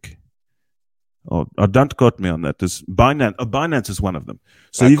CoinDesk, I think. Oh, don't quote me on that. There's Binance. Binance is one of them.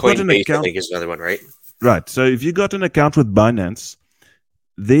 So you've got an account. I think is another one, right? Right. So if you got an account with Binance,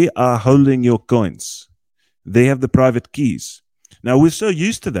 they are holding your coins. They have the private keys. Now, we're so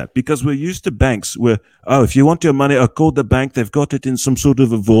used to that because we're used to banks where, if you want your money, call the bank. They've got it in some sort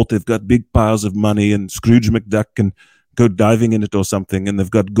of a vault. They've got big piles of money, and Scrooge McDuck can go diving in it or something, and they've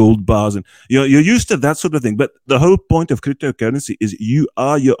got gold bars. And you're used to that sort of thing. But the whole point of cryptocurrency is you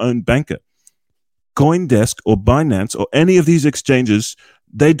are your own banker. CoinDesk or Binance or any of these exchanges,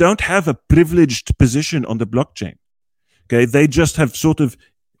 they don't have a privileged position on the blockchain. Okay, they just have sort of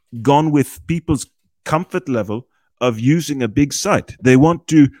gone with people's comfort level of using a big site. They want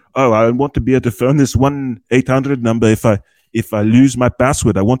to, I want to be able to phone this 1-800 number if I lose my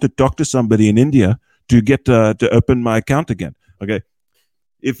password. I want to talk to somebody in India to get to open my account again. Okay,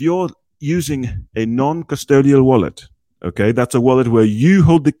 if you're using a non-custodial wallet, okay, that's a wallet where you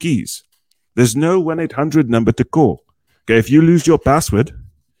hold the keys. There's no 1-800 number to call. Okay, if you lose your password,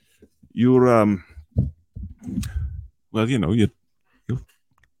 you're you're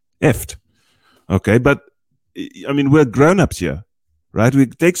effed. Okay, but I mean, we're grown-ups here, right? We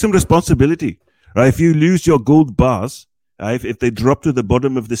take some responsibility, right? If you lose your gold bars, if they drop to the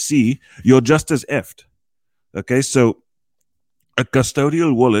bottom of the sea, you're just as effed. Okay, so a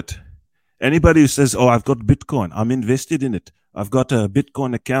custodial wallet, anybody who says, I've got Bitcoin, I'm invested in it, I've got a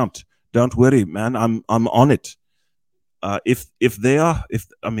Bitcoin account, don't worry, man, I'm on it. I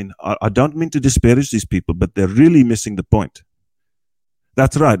don't mean to disparage these people, but they're really missing the point.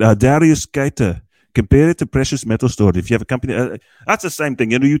 That's right. Darius Keita, compare it to precious metal storage. If you have a company, that's the same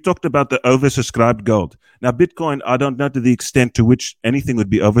thing. You talked about the oversubscribed gold. Now, Bitcoin, I don't know to the extent to which anything would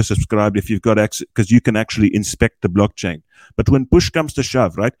be oversubscribed if you've got access, because you can actually inspect the blockchain. But when push comes to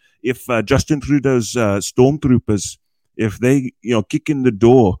shove, right? If Justin Trudeau's stormtroopers, if they kick in the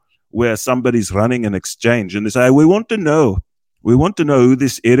door where somebody's running an exchange and they say, we want to know who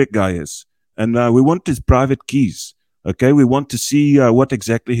this Eric guy is, and we want his private keys. Okay, we want to see what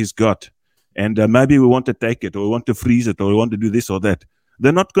exactly he's got, and maybe we want to take it, or we want to freeze it, or we want to do this or that.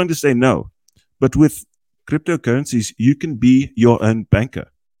 They're not going to say no. But with cryptocurrencies, you can be your own banker.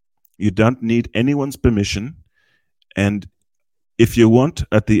 You don't need anyone's permission. And if you want,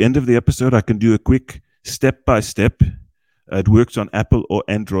 at the end of the episode, I can do a quick step-by-step. It works on Apple or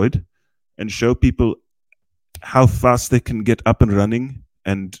Android. and show people how fast they can get up and running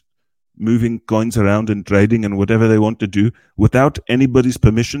and moving coins around and trading and whatever they want to do without anybody's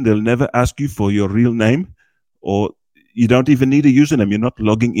permission. They'll never ask you for your real name, or you don't even need a username. You're not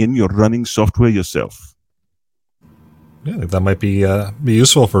logging in. You're running software yourself. Yeah, I think that might be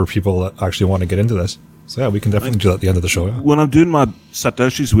useful for people that actually want to get into this. So yeah, we can definitely do that at the end of the show. Yeah. When I'm doing my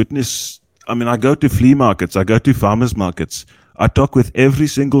Satoshi's Witness, I mean, I go to flea markets, I go to farmers markets, I talk with every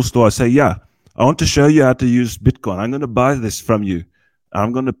single store. I say, yeah, I want to show you how to use Bitcoin. I'm going to buy this from you.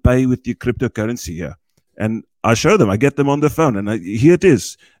 I'm going to pay with your cryptocurrency here. And I show them, I get them on the phone, and here it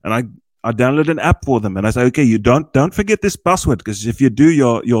is. And I download an app for them, and I say, okay, you don't forget this password, because if you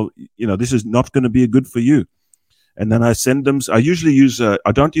do, this is not going to be good for you. And then I send them. I usually use.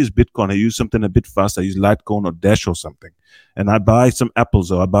 I don't use Bitcoin. I use something a bit faster. I use Litecoin or Dash or something. And I buy some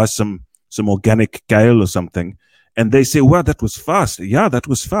apples, or I buy some organic kale or something. And they say, "Wow, that was fast." Yeah, that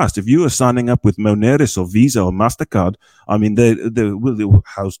was fast. If you are signing up with Moneris or Visa or Mastercard, I mean, they will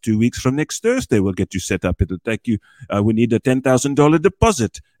house 2 weeks from next Thursday. We'll get you set up. It'll take you. We need a $10,000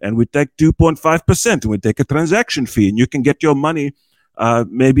 deposit, and we take 2.5%, and we take a transaction fee, and you can get your money.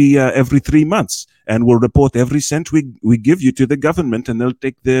 Maybe every 3 months, and we'll report every cent we give you to the government, and they'll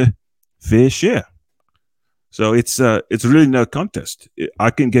take their fair share. So it's really no contest.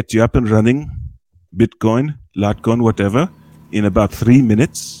 I can get you up and running, Bitcoin, Litecoin, whatever, in about 3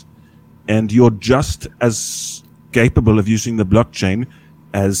 minutes, and you're just as capable of using the blockchain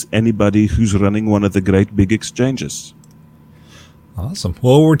as anybody who's running one of the great big exchanges. Awesome.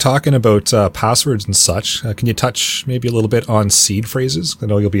 Well, we're talking about passwords and such. Can you touch maybe a little bit on seed phrases? I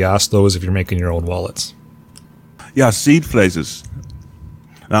know you'll be asked those if you're making your own wallets. Yeah, seed phrases.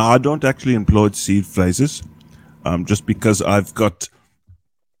 Now, I don't actually employ seed phrases, just because I've got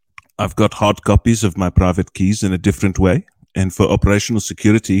hard copies of my private keys in a different way, and for operational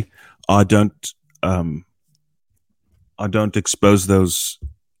security, I don't expose those.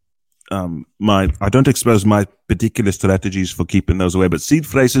 I don't expose my particular strategies for keeping those away. But seed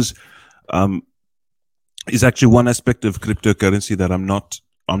phrases is actually one aspect of cryptocurrency that I'm not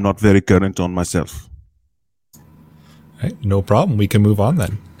very current on myself. Right, no problem. We can move on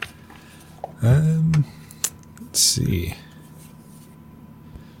then. Let's see.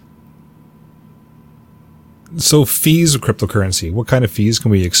 So fees of cryptocurrency. What kind of fees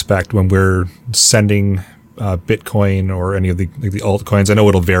can we expect when we're sending Bitcoin or any of the altcoins? I know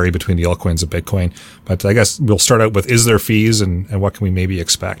it'll vary between the altcoins of Bitcoin, but I guess we'll start out with, is there fees, and what can we maybe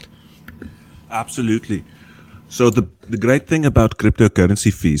expect? Absolutely. So the great thing about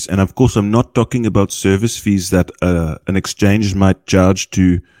cryptocurrency fees, and of course I'm not talking about service fees that an exchange might charge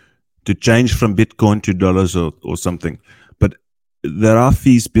to change from Bitcoin to dollars or something, but there are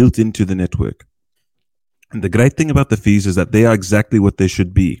fees built into the network. And the great thing about the fees is that they are exactly what they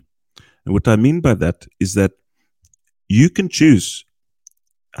should be. And what I mean by that is that you can choose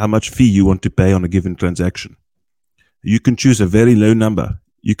how much fee you want to pay on a given transaction. You can choose a very low number.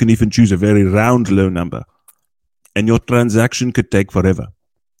 You can even choose a very round low number. And your transaction could take forever.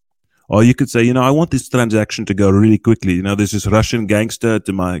 Or you could say, I want this transaction to go really quickly. There's this Russian gangster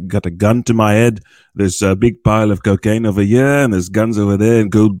got a gun to my head. There's a big pile of cocaine over here, and there's guns over there,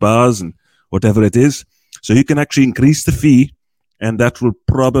 and gold bars, and whatever it is. So you can actually increase the fee, and that will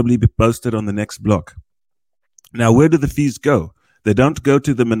probably be posted on the next block. Now, where do the fees go? They don't go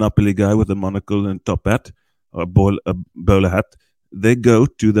to the monopoly guy with a monocle and top hat, or a bowler hat. They go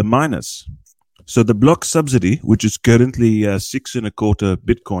to the miners. So the block subsidy, which is currently 6.25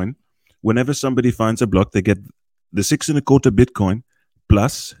 Bitcoin, whenever somebody finds a block, they get the 6.25 Bitcoin,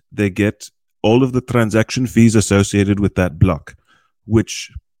 plus they get all of the transaction fees associated with that block,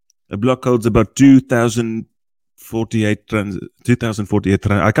 which a block holds about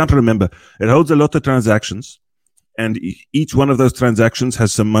 2,048 I can't remember. It holds a lot of transactions, and each one of those transactions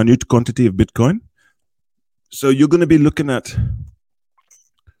has some minute quantity of Bitcoin. So you're going to be looking at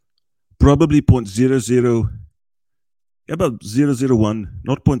probably 0.00, about 001,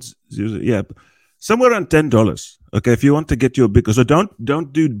 not 0.00, yeah, somewhere around $10. Okay, if you want to get your Bitcoin, so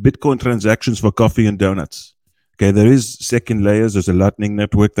don't do Bitcoin transactions for coffee and donuts. Okay, there is second layers. There's a Lightning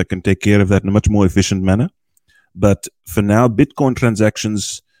Network that can take care of that in a much more efficient manner. But for now, Bitcoin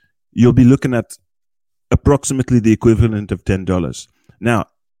transactions, you'll be looking at approximately the equivalent of $10. Now,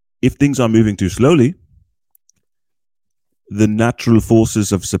 if things are moving too slowly, the natural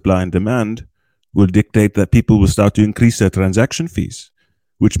forces of supply and demand will dictate that people will start to increase their transaction fees,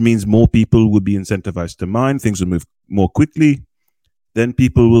 which means more people will be incentivized to mine. Things will move more quickly. Then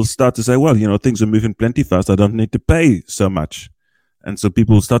people will start to say, well, things are moving plenty fast. I don't need to pay so much. And so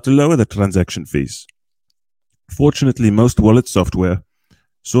people will start to lower the transaction fees. Fortunately, most wallet software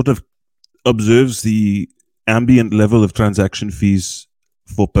sort of observes the ambient level of transaction fees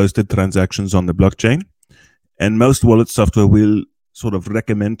for posted transactions on the blockchain. And most wallet software will sort of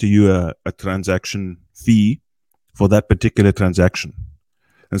recommend to you a transaction fee for that particular transaction.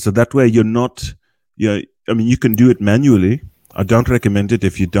 And so that way you're not, I mean, you can do it manually. I don't recommend it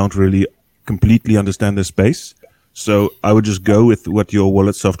if you don't really completely understand the space. So I would just go with what your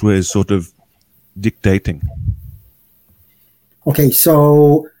wallet software is sort of dictating. Okay,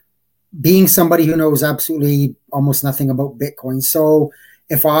 so being somebody who knows absolutely almost nothing about Bitcoin, so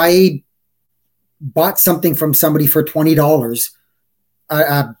if I bought something from somebody for $20,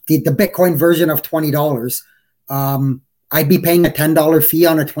 the Bitcoin version of $20, I'd be paying a $10 fee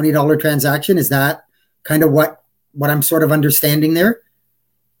on a $20 transaction. Is that kind of what I'm sort of understanding there?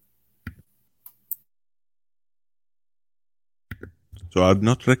 So I'd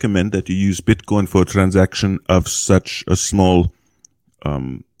not recommend that you use Bitcoin for a transaction of such a small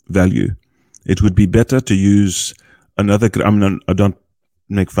value. It would be better to use another. I don't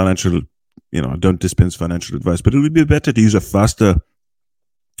make financial, I don't dispense financial advice, but it would be better to use a faster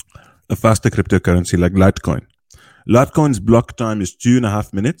cryptocurrency like Litecoin. Litecoin's block time is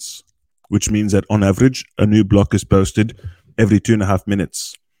 2.5 minutes, which means that on average, a new block is posted every 2.5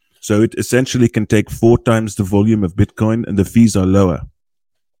 minutes. So it essentially can take 4 times the volume of Bitcoin, and the fees are lower.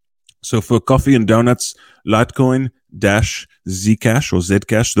 So for coffee and donuts, Litecoin, Dash, Zcash or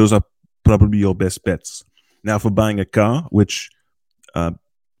Zcash, those are probably your best bets. Now for buying a car, which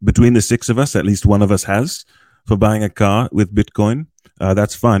between the 6 of us, at least one of us has, for buying a car with Bitcoin,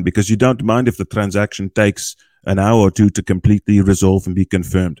 that's fine because you don't mind if the transaction takes an hour or 2 to completely resolve and be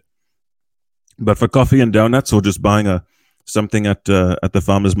confirmed. But for coffee and donuts or just buying something at the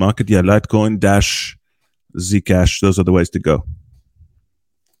farmer's market, Litecoin, Dash, Zcash, those are the ways to go.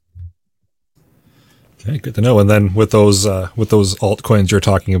 Okay, good to know. And then with those altcoins you're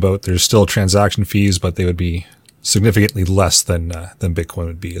talking about, there's still transaction fees, but they would be significantly less than Bitcoin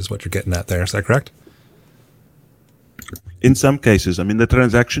would be, is what you're getting at there. Is that correct? In some cases, I mean, the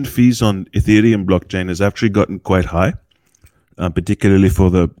transaction fees on Ethereum blockchain has actually gotten quite high, particularly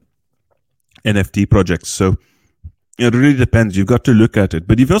for the NFT projects. So it really depends. You've got to look at it,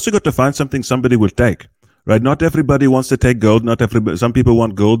 but you've also got to find something somebody will take, right? Not everybody wants to take gold. Some people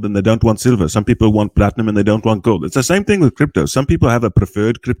want gold and they don't want silver. Some people want platinum and they don't want gold. It's the same thing with crypto. Some people have a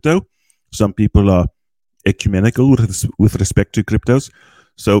preferred crypto. Some people are ecumenical with respect to cryptos.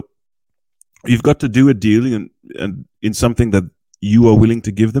 So you've got to do a deal in something that you are willing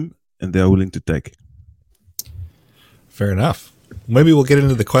to give them and they are willing to take. Fair enough. Maybe we'll get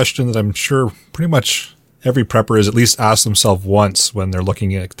into the question that I'm sure pretty much every prepper has at least asked themselves once when they're looking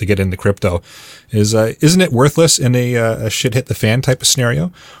to get into crypto is, isn't it worthless in a shit hit the fan type of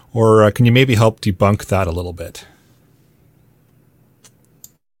scenario? Or can you maybe help debunk that a little bit?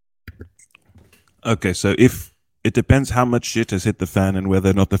 Okay, so if it depends how much shit has hit the fan and whether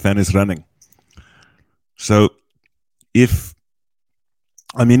or not the fan is running. So if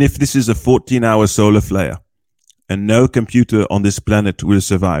this is a 14-hour solar flare and no computer on this planet will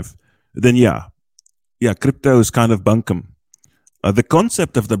survive, then yeah, crypto is kind of bunkum. The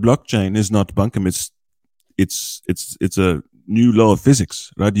concept of the blockchain is not bunkum. It's a new law of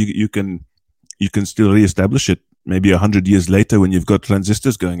physics, right? You can still reestablish it maybe 100 years later when you've got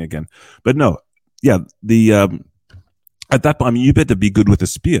transistors going again. But no, at that point, I mean, you better be good with a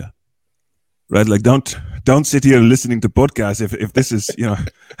spear, right? Like don't sit here listening to podcasts if this is,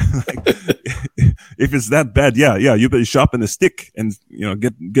 like, if it's that bad, you better sharpen a stick and,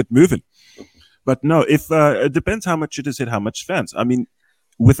 get moving. But no, if it depends how much it is hit, how much fans. I mean,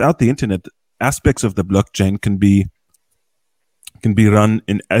 without the internet, aspects of the blockchain can be run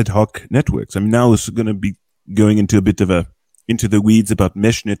in ad hoc networks. I mean, now it's going to be going into a bit of into the weeds about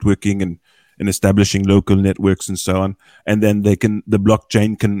mesh networking and establishing local networks and so on. And then the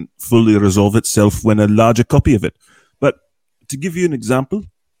blockchain can fully resolve itself when a larger copy of it. But to give you an example,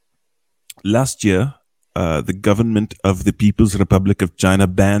 last year, the government of the People's Republic of China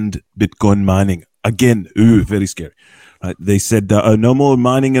banned Bitcoin mining. Again, very scary. Right? They said, no more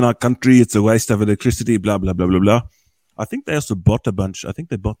mining in our country. It's a waste of electricity, blah, blah, blah, blah, blah. I think they also bought a bunch. I think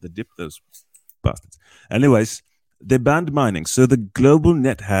they bought the dip, those bastards. Anyways, they banned mining. So the global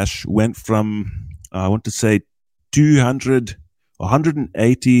net hash went from, I want to say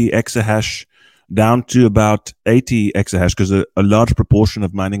 180 exahash down to about 80 exahash because a large proportion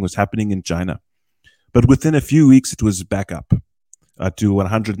of mining was happening in China. But within a few weeks, it was back up to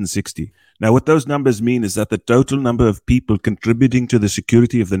 160. Now, what those numbers mean is that the total number of people contributing to the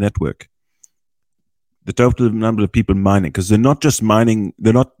security of the network, the total number of people mining, because they're not just mining,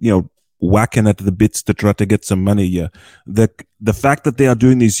 they're not, whacking at the bits to try to get some money here. The fact that they are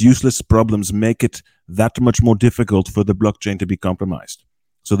doing these useless problems make it that much more difficult for the blockchain to be compromised.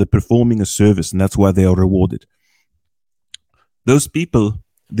 So they're performing a service, and that's why they are rewarded. Those people,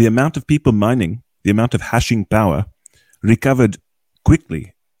 the amount of people mining, the amount of hashing power, recovered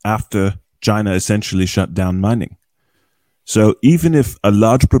quickly after China essentially shut down mining. So even if a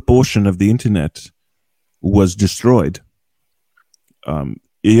large proportion of the internet was destroyed,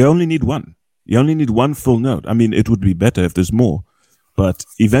 you only need one. You only need one full node. I mean, it would be better if there's more, but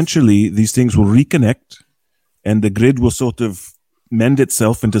eventually these things will reconnect, and the grid will sort of mend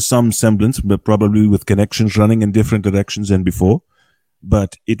itself into some semblance, but probably with connections running in different directions than before.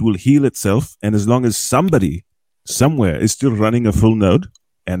 But it will heal itself, and as long as somebody somewhere is still running a full node,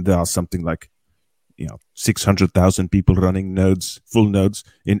 and there are something like 600,000 people running nodes, full nodes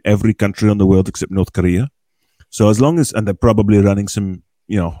in every country on the world except North Korea. So as long as, and they're probably running some,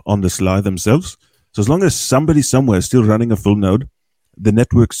 on the sly themselves. So as long as somebody somewhere is still running a full node, the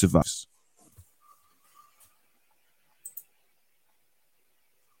network survives.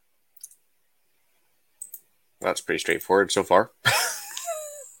 That's pretty straightforward so far.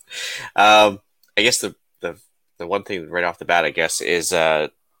 I guess the one thing right off the bat, I guess, is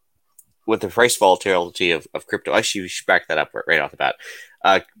with the price volatility of crypto. Actually, we should back that up right off the bat.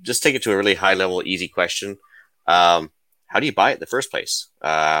 Just take it to a really high level, easy question. How do you buy it in the first place?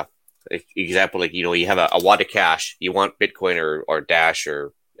 Example, like, you have a wad of cash, you want Bitcoin or Dash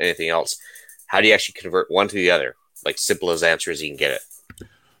or anything else. How do you actually convert one to the other? Like, simple as answer as you can get it.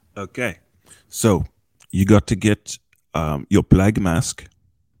 Okay. So you got to get your plague mask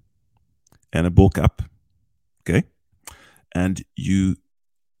and a bull cap. Okay. And you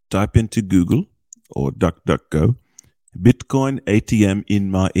type into Google or DuckDuckGo, Bitcoin ATM in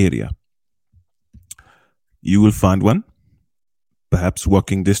my area. You will find one, perhaps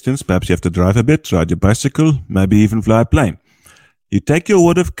walking distance, perhaps you have to drive a bit, ride your bicycle, maybe even fly a plane. You take your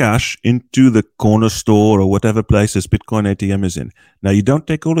wad of cash into the corner store or whatever place this Bitcoin ATM is in. Now, you don't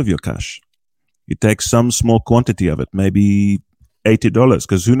take all of your cash. You take some small quantity of it, maybe $80,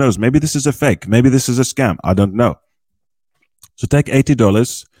 because who knows, maybe this is a fake, maybe this is a scam, I don't know. So take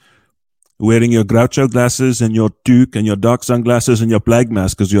 $80, wearing your Groucho glasses and your toque and your dark sunglasses and your plague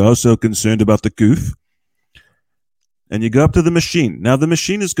mask, because you're also concerned about the coof. And you go up to the machine. Now, the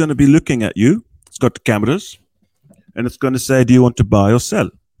machine is going to be looking at you. It's got the cameras. And it's going to say, do you want to buy or sell?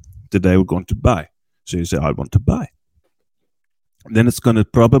 Today we're going to buy. So you say, I want to buy. Then it's going to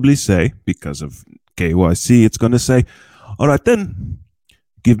probably say, because of KYC, it's going to say, all right, then,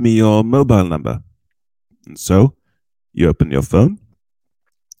 give me your mobile number. And so you open your phone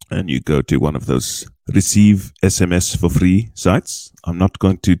and you go to one of those receive SMS for free sites. I'm not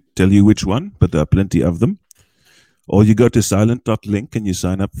going to tell you which one, but there are plenty of them. Or you go to silent.link and you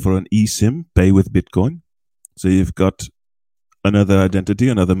sign up for an eSIM, pay with Bitcoin. So you've got another identity,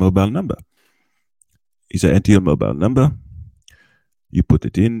 another mobile number. You say, enter your mobile number. You put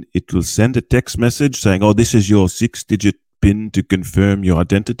it in. It will send a text message saying, oh, this is your 6-digit PIN to confirm your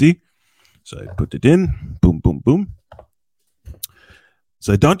identity. So I put it in. Boom, boom, boom.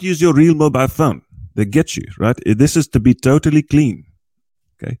 So don't use your real mobile phone. They get you, right? This is to be totally clean.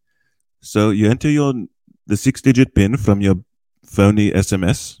 Okay. So you enter the 6-digit PIN from your phony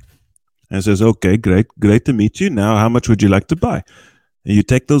SMS and says, okay, great to meet you. Now, how much would you like to buy? And you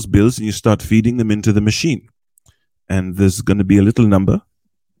take those bills and you start feeding them into the machine. And there's going to be a little number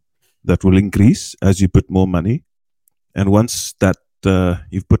that will increase as you put more money. And once that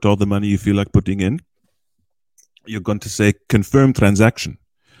you've put all the money you feel like putting in, you're going to say confirm transaction.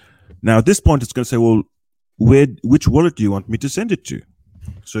 Now, at this point, it's going to say, well, which wallet do you want me to send it to?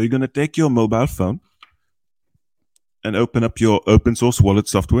 So you're going to take your mobile phone and open up your open source wallet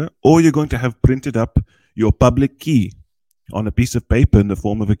software, or you're going to have printed up your public key on a piece of paper in the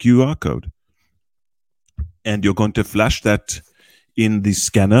form of a QR code. And you're going to flash that in the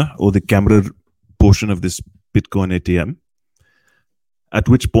scanner or the camera portion of this Bitcoin ATM. At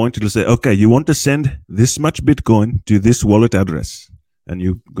which point it'll say, okay, you want to send this much Bitcoin to this wallet address. And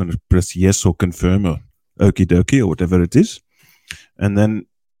you're going to press yes or confirm or okie dokie or whatever it is. And then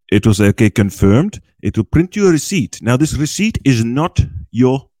it will say, okay, confirmed. It will print you a receipt. Now, this receipt is not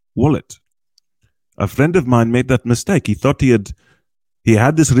your wallet. A friend of mine made that mistake. He thought he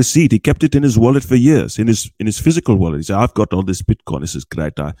had this receipt. He kept it in his wallet for years, in his physical wallet. He said, I've got all this Bitcoin. This is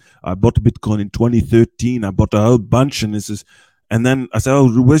great. I bought Bitcoin in 2013. I bought a whole bunch. And then I said, oh,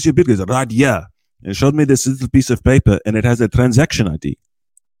 where's your Bitcoin? He said, right here. And showed me this little piece of paper, and it has a transaction ID.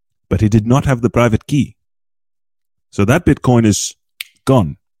 But he did not have the private key. So that Bitcoin is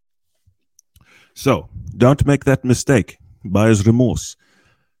gone. So don't make that mistake. Buyer's remorse.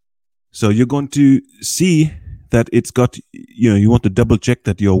 So you're going to see that it's got, you want to double check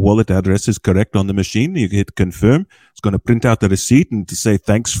that your wallet address is correct on the machine. You hit confirm. It's going to print out the receipt and to say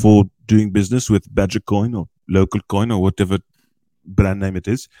thanks for doing business with Badger Coin or Local Coin or whatever brand name it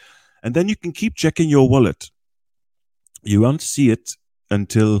is. And then you can keep checking your wallet. You won't see it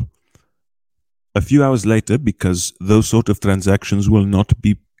until a few hours later because those sort of transactions will not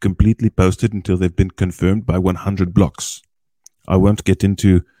be completely posted until they've been confirmed by 100 blocks. I won't get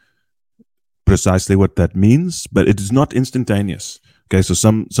into precisely what that means, but it is not instantaneous. Okay, so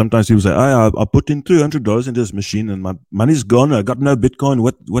sometimes people say, I put in $300 into this machine and my money's gone. I got no Bitcoin.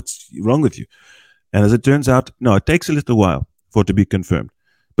 What's wrong with you? And as it turns out, no, it takes a little while for it to be confirmed.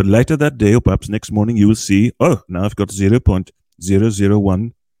 But later that day or perhaps next morning, you will see, oh, now I've got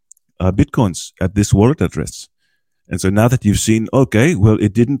 0.001 Bitcoins at this wallet address. And so now that you've seen, okay, well,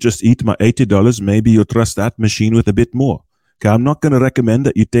 it didn't just eat my $80. Maybe you'll trust that machine with a bit more. Okay, I'm not going to recommend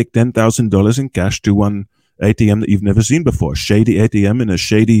that you take $10,000 in cash to one ATM that you've never seen before. Shady ATM in a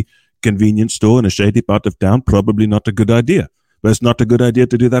shady convenience store in a shady part of town, probably not a good idea. But it's not a good idea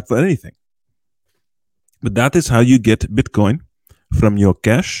to do that for anything. But that is how you get Bitcoin from your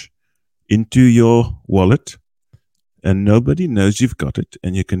cash into your wallet, and nobody knows you've got it,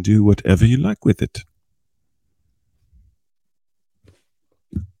 and you can do whatever you like with it.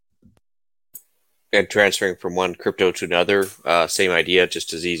 And transferring from one crypto to another, same idea,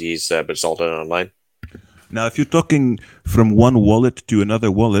 just as easy as, but it's all done online. Now, if you're talking from one wallet to another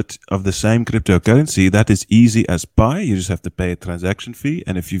wallet of the same cryptocurrency, that is easy as pie. You just have to pay a transaction fee.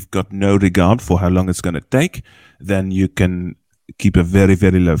 And if you've got no regard for how long it's going to take, then you can keep a very,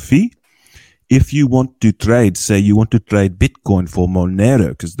 very low fee. If you want to trade, say you want to trade Bitcoin for Monero,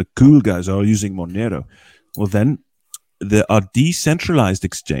 because the cool guys are using Monero, well, then there are decentralized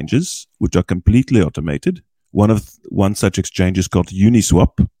exchanges, which are completely automated. One such exchange is called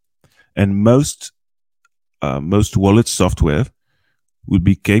Uniswap. And most wallet software would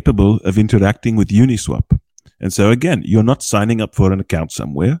be capable of interacting with Uniswap. And so again, you're not signing up for an account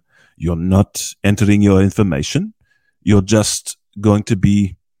somewhere. You're not entering your information. You're just going to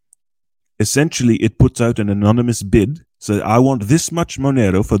be, essentially, it puts out an anonymous bid. So I want this much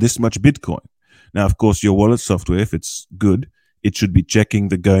Monero for this much Bitcoin. Now, of course, your wallet software, if it's good, it should be checking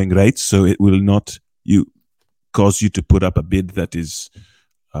the going rates. So it will not cause you to put up a bid that is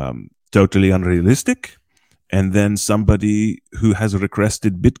totally unrealistic. And then somebody who has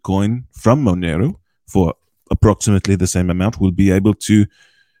requested Bitcoin from Monero for approximately the same amount will be able to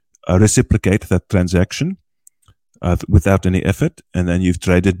reciprocate that transaction without any effort. And then you've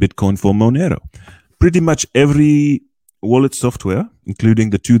traded Bitcoin for Monero. Pretty much every wallet software,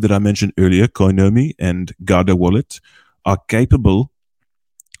 including the two that I mentioned earlier, Coinomi and Garda Wallet, are capable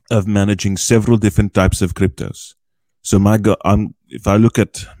of managing several different types of cryptos. So if I look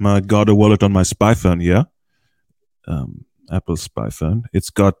at my Garda Wallet on my spy phone here, Apple spy phone, it's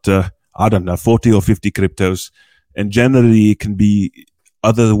got 40 or 50 cryptos, and generally it can be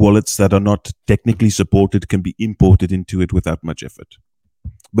other wallets that are not technically supported can be imported into it without much effort.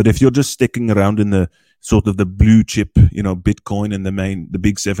 But if you're just sticking around in the sort of the blue chip, Bitcoin and the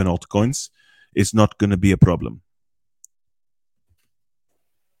big 7 altcoins, it's not going to be a problem.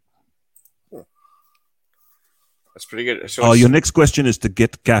 That's pretty good. So your next question is to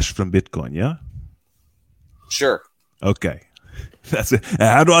get cash from Bitcoin, yeah? Sure. Okay. That's it.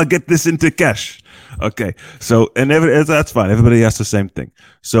 How do I get this into cash? Okay. So, that's fine. Everybody has the same thing.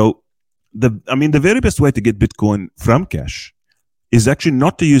 So, the very best way to get Bitcoin from cash is actually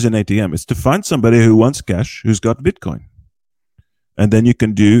not to use an ATM. It's to find somebody who wants cash, who's got Bitcoin. And then you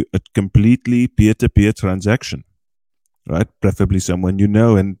can do a completely peer-to-peer transaction, right? Preferably someone you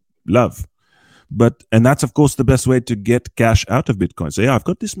know and love. And that's, of course, the best way to get cash out of Bitcoin. So, I've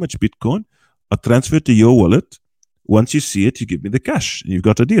got this much Bitcoin. I'll transfer it to your wallet. Once you see it, you give me the cash. You've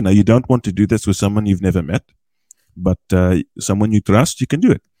got a deal. Now, you don't want to do this with someone you've never met, but someone you trust, you can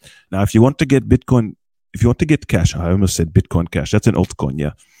do it. Now, if you want to get Bitcoin, if you want to get cash, I almost said Bitcoin Cash. That's an altcoin,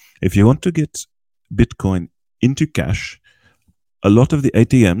 yeah. If you want to get Bitcoin into cash, a lot of the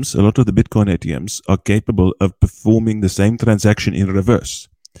Bitcoin ATMs are capable of performing the same transaction in reverse.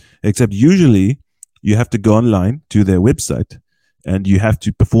 Except usually you have to go online to their website and you have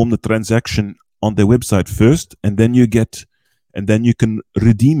to perform the transaction on their website first, and then you can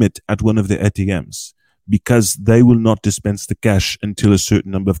redeem it at one of the ATMs, because they will not dispense the cash until a certain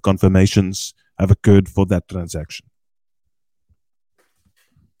number of confirmations have occurred for that transaction.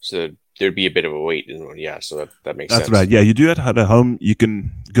 So there'd be a bit of a wait. Yeah, so that makes sense. That's right. Yeah, you do it at home. You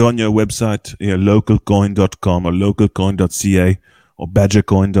can go on your website, localcoin.com or localcoin.ca or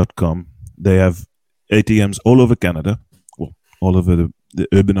badgercoin.com. They have ATMs all over Canada, well, all over the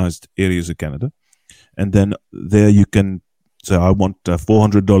urbanized areas of Canada. And then there you can say, I want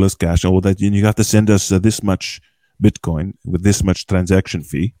 $400 cash, or that you have to send us this much Bitcoin with this much transaction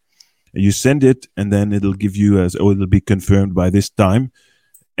fee. And you send it, and then it'll give you it'll be confirmed by this time.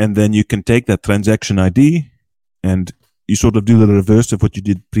 And then you can take that transaction ID and you sort of do the reverse of what you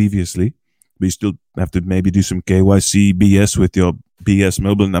did previously. But you still have to maybe do some KYC BS with your BS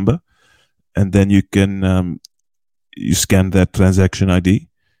mobile number. And then you can you scan that transaction ID,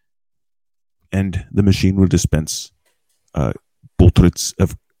 and the machine will dispense portraits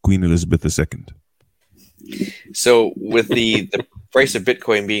of Queen Elizabeth II. So with the price of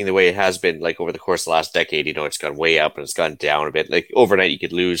Bitcoin being the way it has been, like over the course of the last decade, it's gone way up and it's gone down a bit. Like overnight, you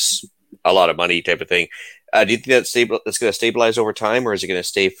could lose a lot of money, type of thing. Do you think that's going to stabilize over time, or is it going to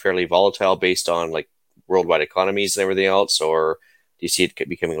stay fairly volatile based on like worldwide economies and everything else, or do you see it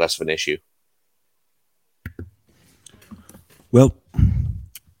becoming less of an issue? Well,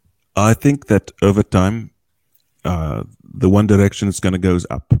 I think that over time, the one direction it's going to go is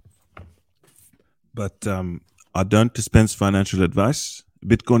up. But I don't dispense financial advice.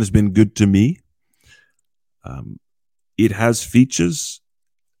 Bitcoin has been good to me. It has features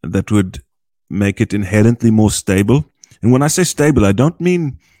that would make it inherently more stable. And when I say stable, I don't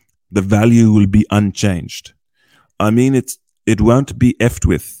mean the value will be unchanged. I mean it won't be effed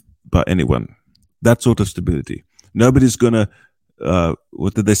with by anyone. That sort of stability. Nobody's going to,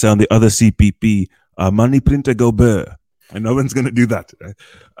 what did they say on the other CPP? Money printer go burr. And no one's going to do that.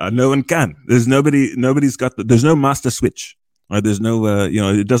 Right? No one can. There's there's no master switch. Right? There's no,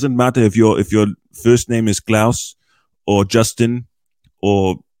 it doesn't matter if your first name is Klaus or Justin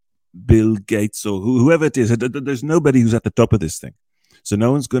or Bill Gates or whoever it is. There's nobody who's at the top of this thing. So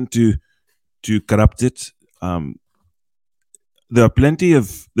no one's going to corrupt it. There's plenty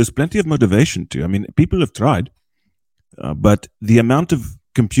of motivation too. I mean, people have tried, but the amount of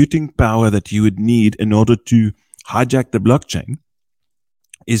computing power that you would need in order to hijack the blockchain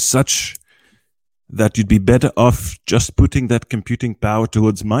is such that you'd be better off just putting that computing power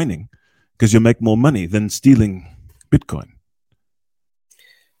towards mining, because you'll make more money than stealing Bitcoin.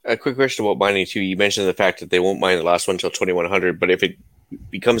 A quick question about mining too. You mentioned the fact that they won't mine the last one until 2100, but if it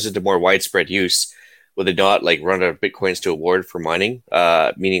becomes into more widespread use, will they not like run out of Bitcoins to award for mining?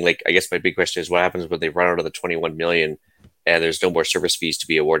 Meaning, like, I guess my big question is what happens when they run out of the 21 million and there's no more service fees to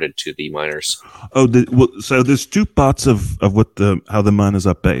be awarded to the miners? So there's two parts of how the miners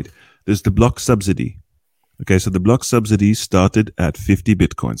are paid. There's the block subsidy. Okay, so the block subsidy started at 50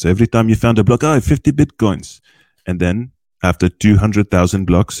 Bitcoins. So every time you found a block, 50 Bitcoins. And then after 200,000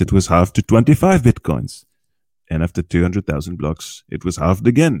 blocks, it was halved to 25 Bitcoins. And after 200,000 blocks, it was halved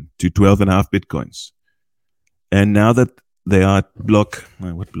again to 12.5 Bitcoins. And now that they are at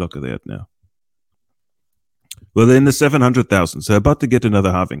what block are they at now? Well, they're in the 700,000, so about to get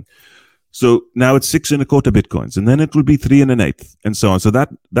another halving. So now it's 6.25 Bitcoins, and then it will be 3 1/8, and so on. So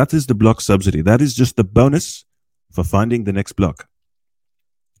that is the block subsidy. That is just the bonus for finding the next block.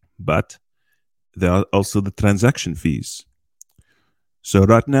 But there are also the transaction fees. So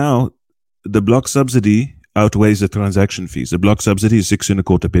right now, the block subsidy outweighs the transaction fees. The block subsidy is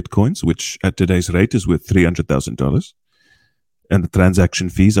 6.25 Bitcoins, which at today's rate is worth $300,000. And the transaction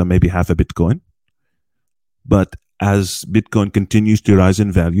fees are maybe half a Bitcoin. But as Bitcoin continues to rise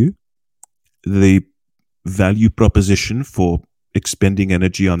in value, the value proposition for expending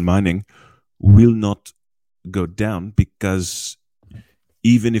energy on mining will not go down, because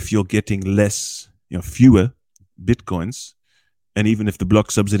even if you're getting fewer Bitcoins, and even if the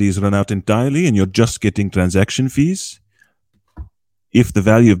block subsidy is run out entirely and you're just getting transaction fees, if the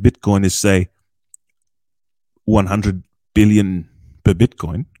value of Bitcoin is, say, 100 billion per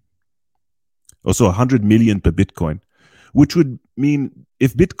Bitcoin, also 100 million per Bitcoin, which would mean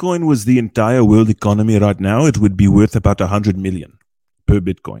if Bitcoin was the entire world economy right now, it would be worth about 100 million per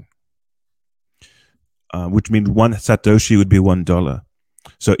Bitcoin, which means one Satoshi would be $1.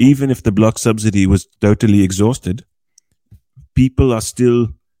 So even if the block subsidy was totally exhausted, there's still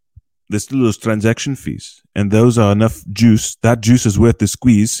those transaction fees, and those are enough juice. That juice is worth the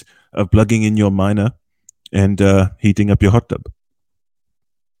squeeze of plugging in your miner and heating up your hot tub.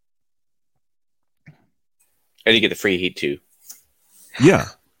 And you get the free heat too. Yeah.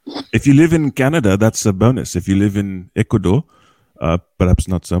 If you live in Canada, that's a bonus. If you live in Ecuador, perhaps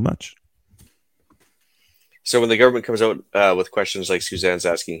not so much. So when the government comes out with questions like Suzanne's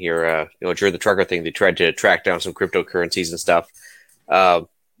asking here, during the trucker thing, they tried to track down some cryptocurrencies and stuff. What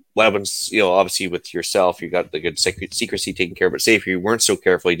happens, obviously with yourself, you got the good secrecy taken care of, but say if you weren't so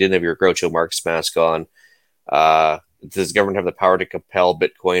careful, you didn't have your Groucho Marx mask on, does the government have the power to compel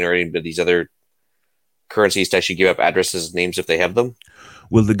Bitcoin or any of these other currencies to actually give up addresses and names if they have them?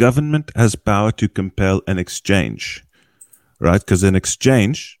 Well, the government has power to compel an exchange, right? Because an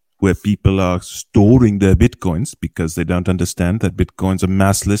exchange where people are storing their bitcoins because they don't understand that bitcoins are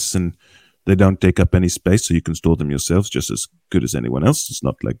massless and they don't take up any space, so you can store them yourselves just as good as anyone else. It's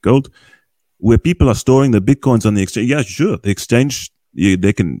not like gold. Where people are storing the bitcoins on the exchange, yeah, sure. The exchange,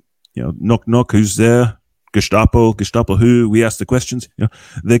 they can, knock, knock, who's there? Gestapo who? We ask the questions.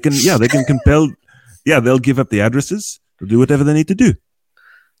 They can compel, they'll give up the addresses, they'll do whatever they need to do.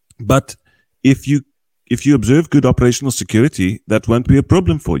 But if you observe good operational security, that won't be a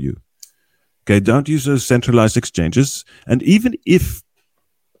problem for you. Okay, don't use those centralized exchanges. And even if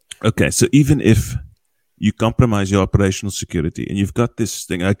you compromise your operational security and you've got this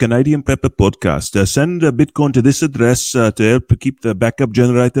thing, a Canadian Prepper podcast, send a Bitcoin to this address to help keep the backup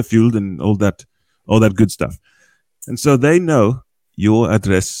generator fueled and all that good stuff. And so they know your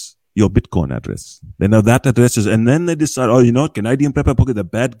address, your Bitcoin address. They know that address is, and then they decide, Canadian Prepper Pocket, the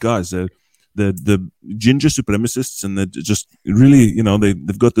bad guys, the ginger supremacists, and they're just really,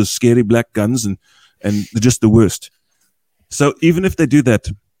 they've got those scary black guns and they're just the worst. So even if they do that,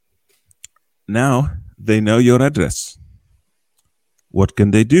 now they know your address. What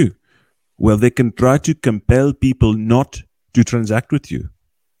can they do? Well, they can try to compel people not to transact with you.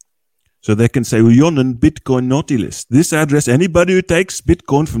 So they can say, well, you're on Bitcoin naughty list. This address, anybody who takes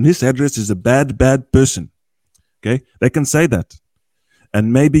Bitcoin from this address is a bad person. Okay? They can say that.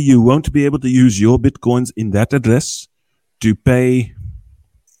 And maybe you won't be able to use your Bitcoins in that address to pay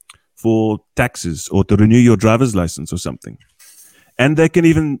for taxes or to renew your driver's license or something. And the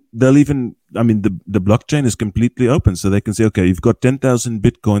blockchain is completely open. So they can say, okay, you've got 10,000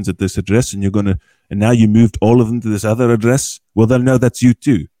 Bitcoins at this address and now you moved all of them to this other address. Well, they'll know that's you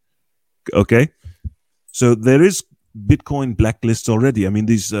too. Okay, so there is Bitcoin blacklists already. I mean,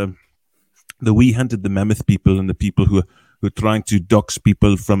 these the We Hunted the Mammoth people and the people who are trying to dox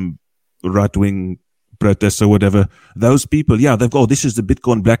people from right-wing protests or whatever. Those people, they've got, this is the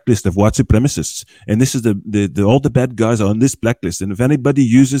Bitcoin blacklist of white supremacists, and this is the all the bad guys are on this blacklist. And if anybody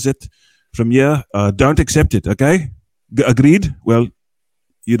uses it from here, don't accept it. Okay, agreed? Well,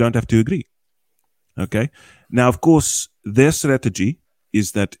 you don't have to agree. Okay. Now, of course, their strategy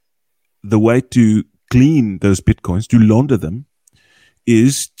is that the way to clean those Bitcoins, to launder them,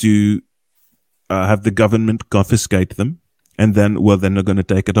 is to have the government confiscate them. And then they're going to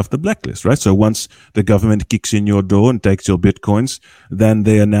take it off the blacklist, right? So once the government kicks in your door and takes your Bitcoins, then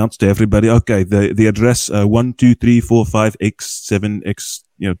they announce to everybody, okay, the address 12345X7X,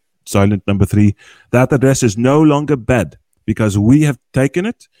 silent number 3, that address is no longer bad because we have taken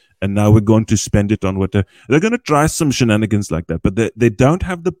it and now we're going to spend it on they're going to try some shenanigans like that, but they don't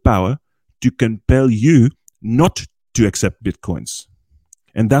have the power to compel you not to accept Bitcoins.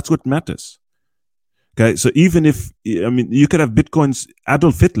 And that's what matters. Okay, so even if, you could have Bitcoins,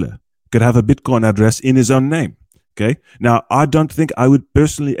 Adolf Hitler could have a Bitcoin address in his own name. Okay, now I don't think I would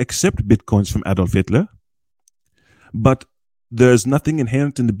personally accept Bitcoins from Adolf Hitler, but there's nothing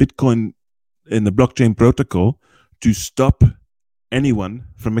inherent in the blockchain protocol to stop anyone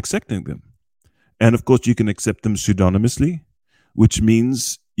from accepting them. And of course, you can accept them pseudonymously, which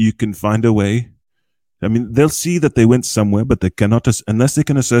means you can find a way. They'll see that they went somewhere, but they cannot, unless they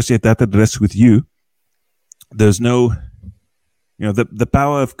can associate that address with you. There's no, the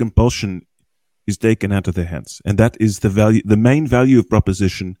power of compulsion is taken out of their hands. And that is the main value of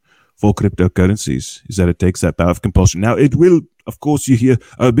proposition for cryptocurrencies, is that it takes that power of compulsion. Now, it will, of course, you hear,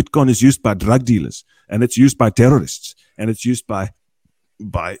 Bitcoin is used by drug dealers, and it's used by terrorists, and it's used by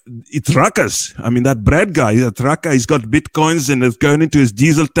truckers. That Brad guy, he's a trucker, he's got Bitcoins and it's going into his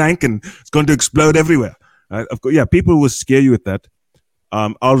diesel tank and it's going to explode everywhere. Right? Of course, people will scare you with that.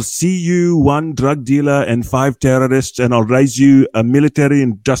 I'll see you 1 drug dealer and 5 terrorists, and I'll raise you a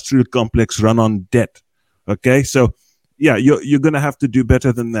military-industrial complex run on debt. Okay, so you're going to have to do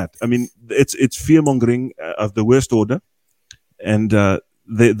better than that. It's fear-mongering of the worst order, and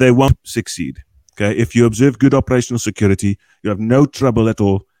they won't succeed. Okay, if you observe good operational security, you have no trouble at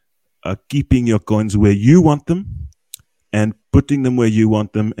all keeping your coins where you want them and putting them where you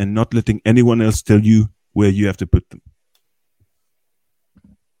want them, and not letting anyone else tell you where you have to put them.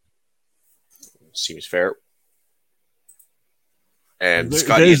 Seems fair. And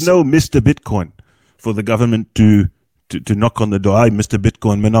Scott, there's no Mr. Bitcoin for the government to knock on the door. Hi, Mr.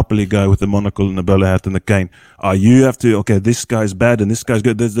 Bitcoin, monopoly guy with the monocle and the bowler hat and the cane. You have to, okay, this guy's bad and this guy's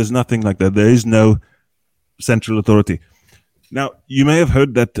good. There's nothing like that. There is no central authority. Now, you may have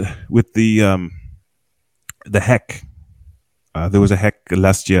heard that with the hack. There was a hack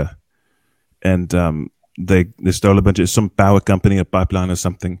last year, and they stole a bunch of some power company, a pipeline or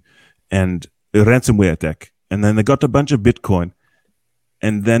something, and ransomware attack, and then they got a bunch of Bitcoin,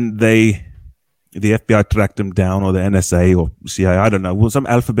 and then the FBI tracked them down, or the NSA or CIA, I don't know. Well, some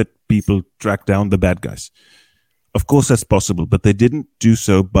alphabet people tracked down the bad guys. Of course, that's possible, but they didn't do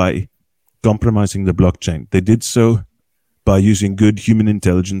so by compromising the blockchain. They did so by using good human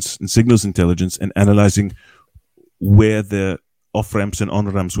intelligence and signals intelligence and analyzing where the off-ramps and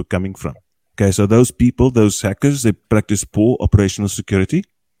on-ramps were coming from. Okay, so those people, those hackers, they practice poor operational security.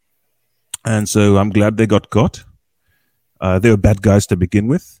 And so I'm glad they got caught. They were bad guys to begin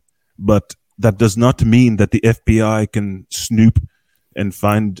with, but that does not mean that the FBI can snoop and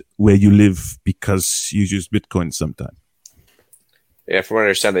find where you live because you use Bitcoin sometime. Yeah, from what I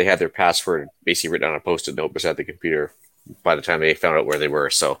understand, they had their password basically written on a post-it note beside the computer by the time they found out where they were,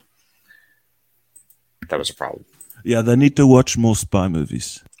 so that was a problem. Yeah, they need to watch more spy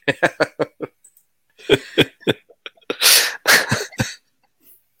movies.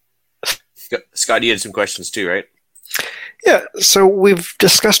 Scott, you had some questions too, right? Yeah, so we've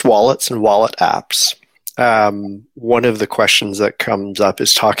discussed wallets and wallet apps. One of the questions that comes up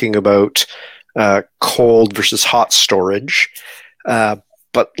is talking about cold versus hot storage.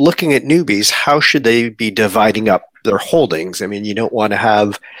 But looking at newbies, how should they be dividing up their holdings? I mean, you don't want to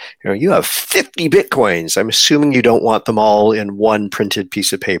have, you have 50 Bitcoins. I'm assuming you don't want them all in one printed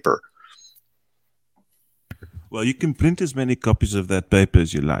piece of paper. Well, you can print as many copies of that paper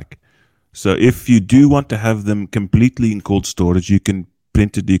as you like. So if you do want to have them completely in cold storage, you can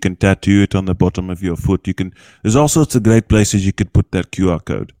print it, you can tattoo it on the bottom of your foot. There's all sorts of great places you could put that QR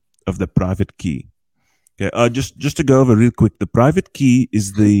code of the private key. Okay, just to go over real quick, the private key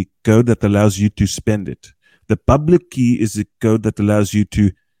is the code that allows you to spend it. The public key is the code that allows you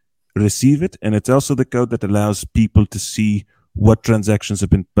to receive it, and it's also the code that allows people to see what transactions have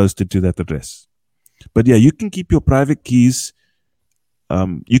been posted to that address. But yeah, you can keep your private keys.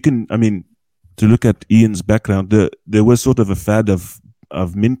 To look at Ian's background, there was sort of a fad of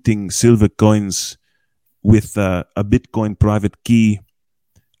minting silver coins with a Bitcoin private key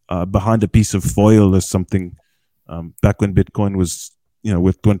behind a piece of foil or something back when Bitcoin was,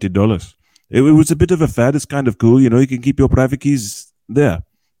 worth $20. It was a bit of a fad. It's kind of cool. You can keep your private keys there.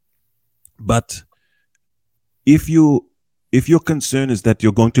 But if your concern is that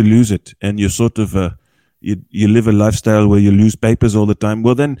you're going to lose it and you're sort of you live a lifestyle where you lose papers all the time,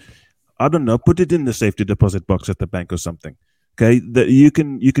 well then, I don't know, put it in the safety deposit box at the bank or something. Okay, you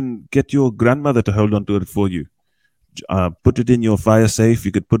can get your grandmother to hold on to it for you. Put it in your fire safe.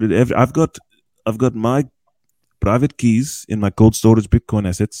 You could put it I've got my private keys in my cold storage Bitcoin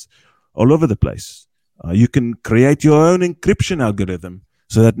assets all over the place. You can create your own encryption algorithm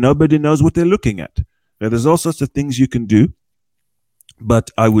so that nobody knows what they're looking at. Now, there's all sorts of things you can do, but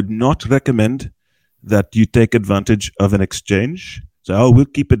I would not recommend that you take advantage of an exchange. So, we'll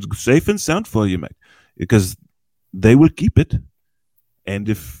keep it safe and sound for you, mate, because they will keep it. And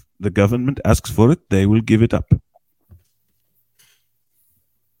if the government asks for it, they will give it up.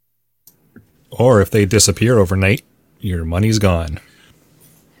 Or if they disappear overnight, your money's gone.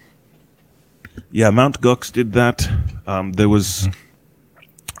 Yeah, Mt. Gox did that. There was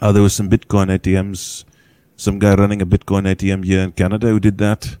some Bitcoin ATMs. Some guy running a Bitcoin ATM here in Canada who did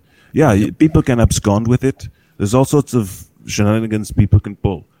that. Yeah, people can abscond with it. There's all sorts of shenanigans people can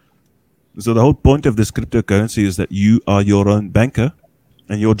pull. So the whole point of this cryptocurrency is that you are your own banker,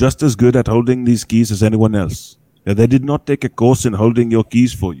 and you're just as good at holding these keys as anyone else. Yeah, they did not take a course in holding your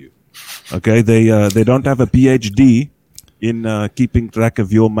keys for you. Okay, they don't have a PhD in keeping track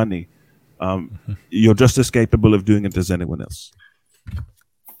of your money. You're just as capable of doing it as anyone else.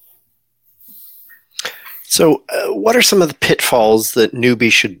 So what are some of the pitfalls that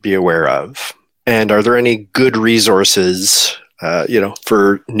newbies should be aware of? And are there any good resources,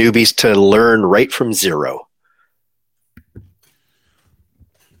 for newbies to learn right from zero?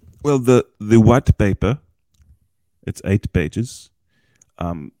 Well, the white paper, it's 8 pages.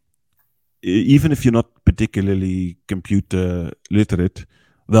 Even if you're not particularly computer literate,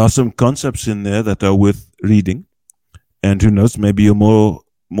 there are some concepts in there that are worth reading. And who knows, maybe you're more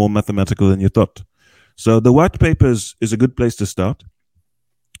mathematical than you thought. So the white paper is a good place to start.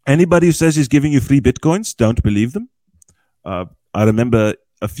 Anybody who says he's giving you free Bitcoins, don't believe them. I remember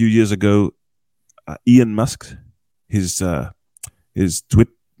a few years ago, Elon Musk, his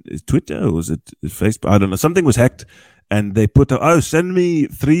Twitter, or was it his Facebook? I don't know. Something was hacked, and they put, send me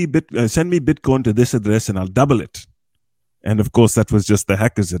Bitcoin to this address, and I'll double it. And of course, that was just the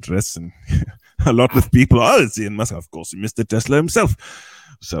hacker's address, and a lot of people, it's Elon Musk. Of course, Mr. Tesla himself.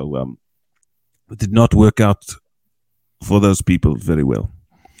 So it did not work out for those people very well.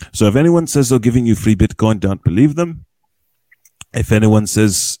 So if anyone says they're giving you free Bitcoin, don't believe them. If anyone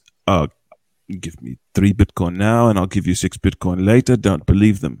says, give me 3 Bitcoin now and I'll give you 6 Bitcoin later. Don't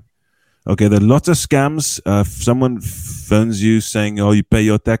believe them. Okay, there are lots of scams. If someone phones you saying, oh, you pay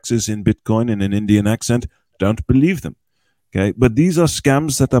your taxes in Bitcoin in an Indian accent, don't believe them. Okay, but these are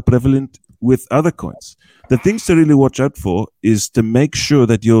scams that are prevalent with other coins. The things to really watch out for is to make sure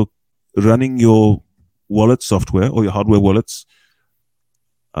that you're running your wallet software or your hardware wallets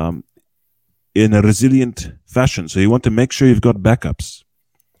in a resilient fashion. So you want to make sure you've got backups.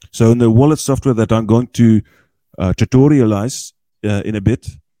 So in the wallet software that I'm going to tutorialize in a bit,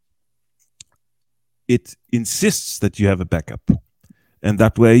 it insists that you have a backup, and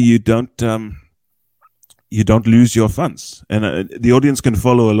that way you don't lose your funds. And the audience can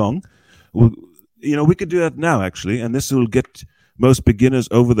follow along. We could do that now actually, and this will get most beginners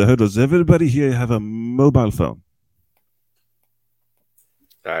over the hurdles. Does everybody here have a mobile phone?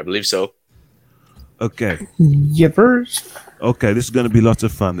 I believe so. Yippers. Okay, this is going to be lots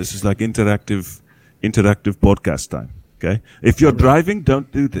of fun. This is like interactive podcast time. Okay, if you're driving,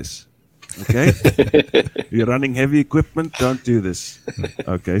 don't do this. Okay, you're running heavy equipment, don't do this.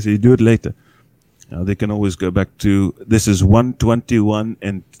 Okay, so you do it later. Now they can always go back to, this is 1:21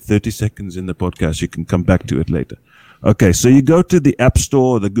 and 30 seconds in the podcast. You can come back to it later. Okay, so you go to the App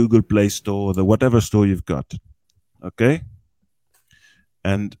Store, the Google Play Store, the whatever store you've got. Okay,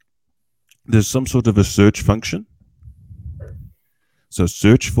 and there's some sort of a search function. So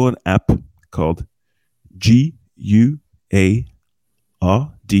search for an app called GUARDA.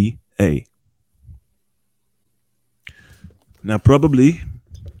 Now, probably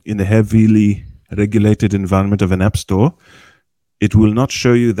in the heavily regulated environment of an app store, it will not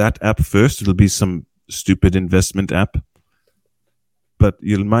show you that app first. It'll be some stupid investment app. But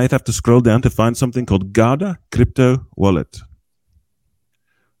you might have to scroll down to find something called Garda Crypto Wallet.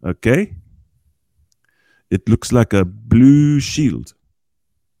 Okay? It looks like a blue shield.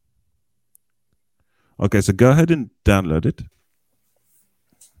 Okay, so go ahead and download it.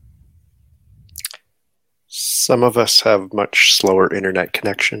 Some of us have much slower internet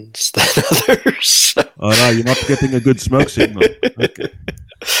connections than others. Oh no, you're not getting a good smoke signal. Okay.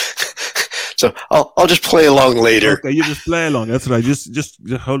 So I'll just play along later. Okay, you just play along. That's right. Just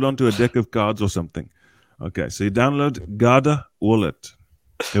hold on to a deck of cards or something. Okay, so you download Garda Wallet.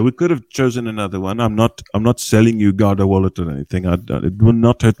 Okay, we could have chosen another one. I'm not selling you Garda Wallet or anything. It will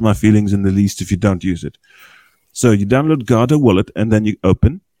not hurt my feelings in the least if you don't use it. So you download Garda Wallet and then you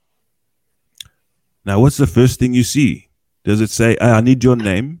open. Now, what's the first thing you see? Does it say, I need your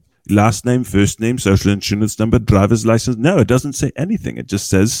name, last name, first name, social insurance number, driver's license? No, it doesn't say anything. It just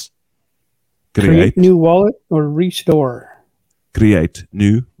says Create new wallet or restore. Create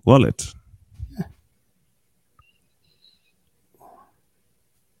new wallet.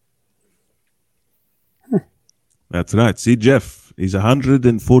 That's right. See, Jeff, he's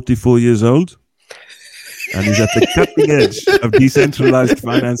 144 years old, and he's at the cutting edge of decentralized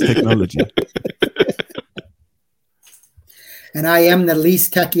finance technology. And I am the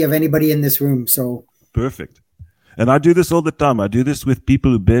least techie of anybody in this room, so. Perfect. And I do this all the time. I do this with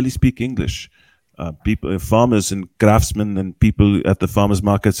people who barely speak English. People, farmers and craftsmen and people at the farmers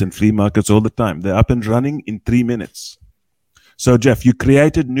markets and flea markets all the time. They're up and running in 3 minutes. So, Jeff, you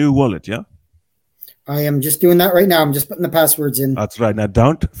created new wallet, yeah? I am just doing that right now. I'm just putting the passwords in. That's right. Now,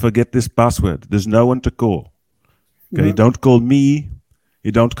 don't forget this password. There's no one to call. Okay, You don't call me.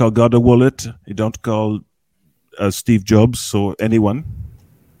 You don't call Garda Wallet. You don't call Steve Jobs or anyone.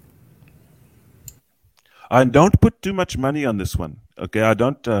 And don't put too much money on this one. Okay, I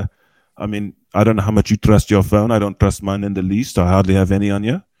don't know how much you trust your phone. I don't trust mine in the least. I hardly have any on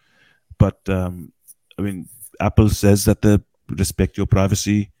you. But, Apple says that they respect your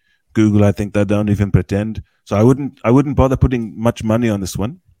privacy. Google, I think they don't even pretend. So I wouldn't bother putting much money on this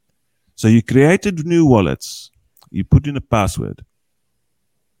one. So you created new wallets. You put in a password.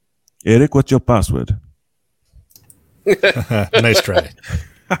 Eric, what's your password? Nice try.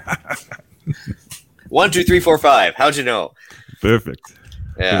 1, 2, 3, 4, 5. How'd you know? Perfect.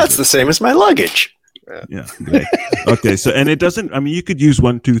 Yeah. That's the same as my luggage. Yeah, great. Okay, so, and it doesn't, you could use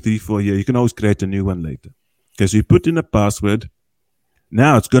 1, 2, 3, 4 here. You can always create a new one later. Okay, so you put in a password.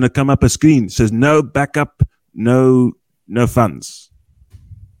 Now it's going to come up a screen. It says no backup, no funds.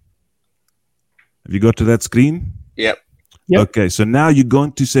 Have you got to that screen? Yep. Okay, so now you're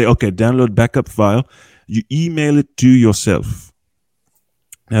going to say, okay, download backup file. You email it to yourself.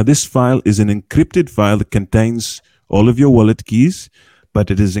 Now this file is an encrypted file that contains all of your wallet keys, but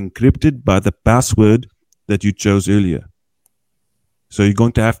it is encrypted by the password that you chose earlier. So you're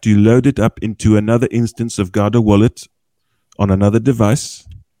going to have to load it up into another instance of Garda Wallet on another device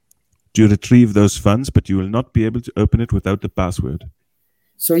to retrieve those funds, but you will not be able to open it without the password.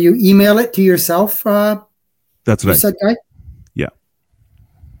 So you email it to yourself, That's you right. said, Guy? Yeah.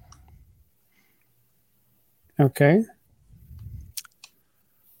 Okay.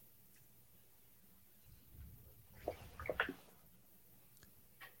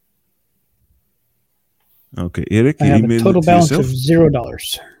 Okay, Eric, I you have a emailed total it to balance yourself? of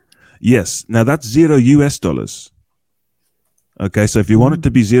 $0. Yes. Now that's $0 US. Okay, so if you want it to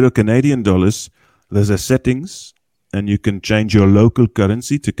be $0 there's a settings and you can change your local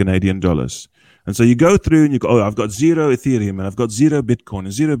currency to Canadian dollars. And so you go through and you go, oh, I've got 0 Ethereum and I've got 0 Bitcoin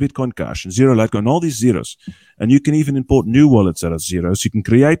and 0 Bitcoin Cash and 0 Litecoin, and all these zeros. And you can even import new wallets out of zeros. You can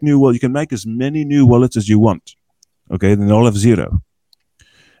create new wallets. You can make as many new wallets as you want. Okay, then they all have 0.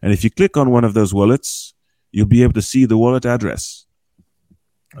 And if you click on one of those wallets, you'll be able to see the wallet address.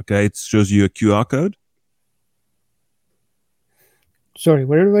 Okay, it shows you a QR code. Sorry,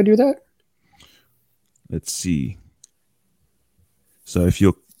 where do I do that? Let's see. So if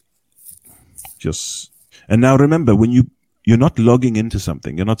you're just, and now remember, when you're not logging into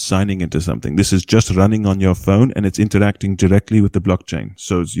something, you're not signing into something. This is just running on your phone and it's interacting directly with the blockchain.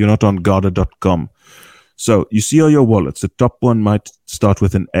 So you're not on Garda.com. So you see all your wallets. The top one might start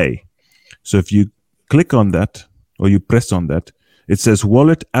with an A. So if you click on that or you press on that, it says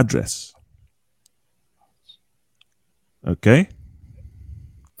wallet address. Okay.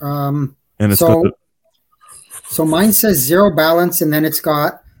 Um, And it's got so mine says 0 balance, and then it's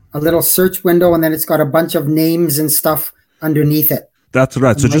got a little search window, and then it's got a bunch of names and stuff underneath it. that's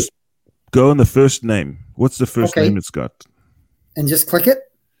right. So just go on the first name. What's the first Okay. name it's got? And just click it?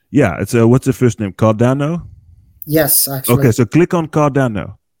 Yeah, it's what's the first name? Cardano? Yes, actually. Okay, so click on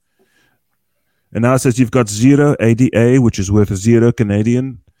Cardano. And now it says you've got 0 ADA, which is worth 0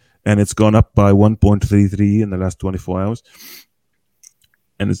 Canadian, and it's gone up by 1.33 in the last 24 hours.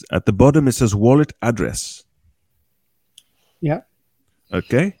 And it's, at the bottom, it says wallet address. Yeah.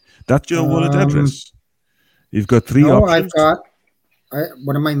 Okay, that's your wallet address. You've got 3 No, options.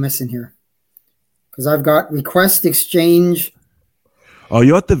 what am I missing here? Because I've got request exchange. Oh,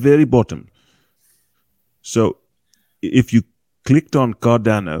 you're at the very bottom. So if you clicked on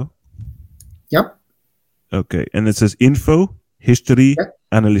Cardano, Yep. okay, and it says info, history, Yep.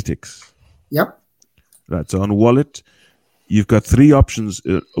 analytics. Yep. Right, so on wallet, you've got 3 options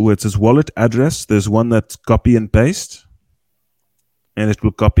where it says wallet address. There's one that's copy and paste, and it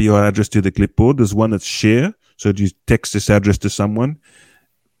will copy your address to the clipboard. There's one that's share, so you text this address to someone.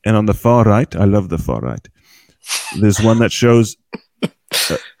 And on the far right, I love the far right, there's one that shows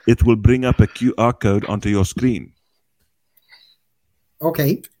it will bring up a QR code onto your screen.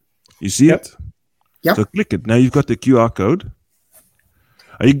 Okay. You see Yep. it? Yep. So click it. Now you've got the QR code.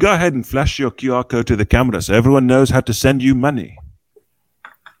 You go ahead and flash your QR code to the camera so everyone knows how to send you money.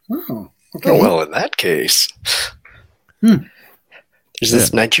 Oh, okay. Oh, well, in that case. There's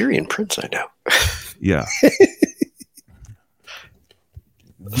this Nigerian prince I know. Yeah.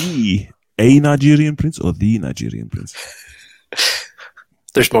 A Nigerian prince or the Nigerian prince?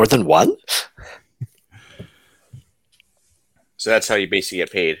 There's more than one? So that's how you basically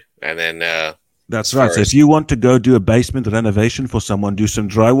get paid. And then That's right. So if you want to go do a basement renovation for someone, do some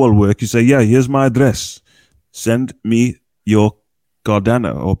drywall work, you say, yeah, here's my address. Send me your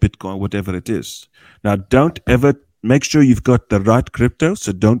Cardano or Bitcoin, whatever it is. Now, don't ever make sure you've got the right crypto.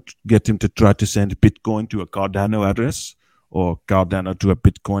 So don't get him to try to send Bitcoin to a Cardano address or Cardano to a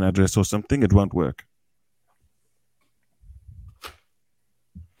Bitcoin address or something. It won't work.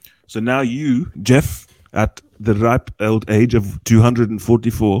 So now you, Jeff, at the ripe old age of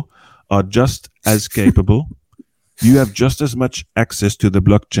 244, are just as capable. You have just as much access to the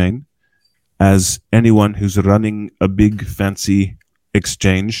blockchain as anyone who's running a big fancy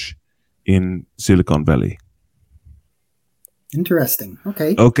exchange in Silicon Valley. Interesting.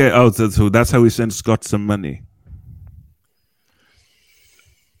 Okay. Okay, so that's how we send Scott some money.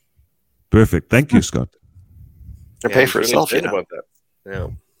 Perfect. Thank you, Scott. Or pay for itself, you know. About that. Yeah.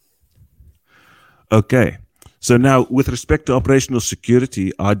 Okay. So now, with respect to operational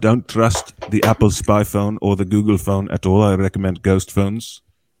security, I don't trust the Apple Spy phone or the Google phone at all. I recommend Ghost phones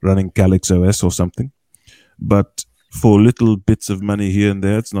running Calyx OS or something. But for little bits of money here and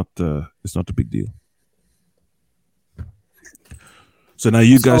there, it's not a big deal. So now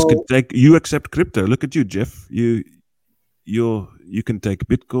you guys you accept crypto. Look at you, Jeff. You can take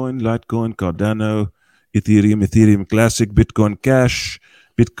Bitcoin, Litecoin, Cardano, Ethereum Classic, Bitcoin Cash,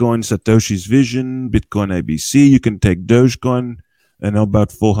 Bitcoin Satoshi's Vision, Bitcoin ABC. You can take Dogecoin and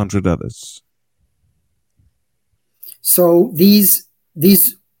about 400 others. So these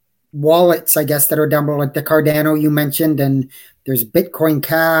wallets, I guess, that are down below, like the Cardano you mentioned, and there's Bitcoin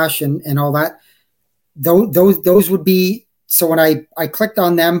Cash and all that. Those would be So when I clicked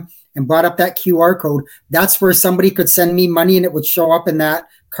on them and brought up that QR code, that's where somebody could send me money and it would show up in that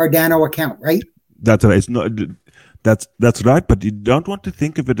Cardano account, right? That's right. It's not. That's right. But you don't want to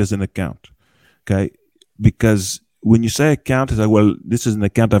think of it as an account, okay? Because when you say account, it's like, well, this is an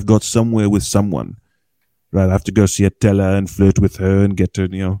account I've got somewhere with someone, right? I have to go see a teller and flirt with her and get her,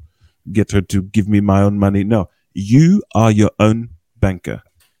 get her to give me my own money. No, you are your own banker.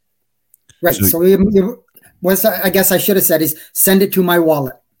 Right. So I guess I should have said is send it to my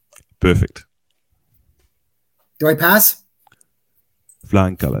wallet. Perfect. Do I pass?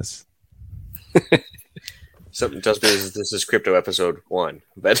 Flying colors. Something tells me this is crypto episode 1,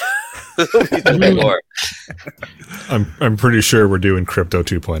 but there'll be more. I'm pretty sure we're doing crypto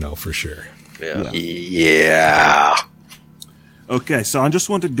 2.0 for sure. Yeah. Okay, so I just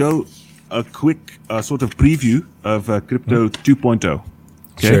want to go a quick sort of preview of crypto 2.0.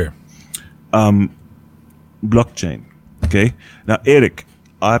 Okay? Sure. Blockchain. Okay. Now, Eric,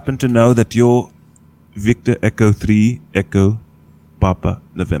 I happen to know that you're Victor Echo 3 Echo Papa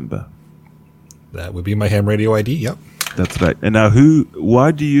November. That would be my ham radio ID. Yep. That's right. And now,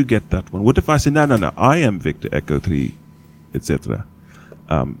 why do you get that one? What if I say, no, I am Victor Echo 3, etc.?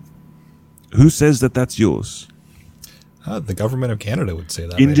 Who says that that's yours? The government of Canada would say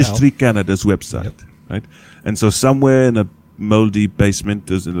that. Industry right now. Canada's website, right? And so somewhere in a moldy basement,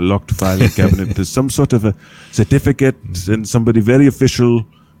 there's in a locked filing cabinet, there's some sort of a certificate and somebody very official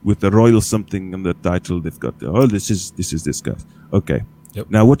with a royal something in the title. They've got, this is this guy. Okay. Yep.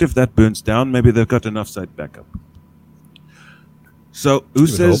 Now, what if that burns down? Maybe they've got an offsite backup. So, who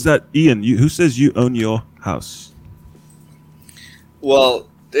says that, Ian? Who says you own your house? Well,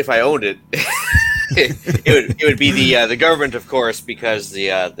 if I owned it, it would be the government, of course, because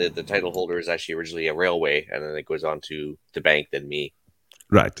the title holder is actually originally a railway, and then it goes on to the bank, then me.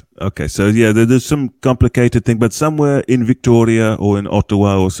 Right. Okay. So yeah, there's some complicated thing, but somewhere in Victoria or in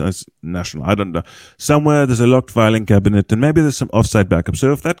Ottawa or national, I don't know. Somewhere there's a locked filing cabinet, and maybe there's some offsite backup.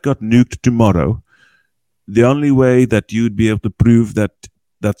 So if that got nuked tomorrow, the only way that you'd be able to prove that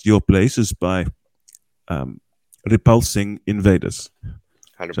that's your place is by repulsing invaders.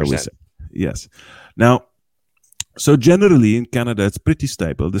 100%. Yes. Now, so generally in Canada, it's pretty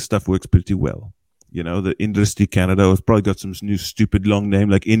stable. This stuff works pretty well. The Industry Canada has probably got some new stupid long name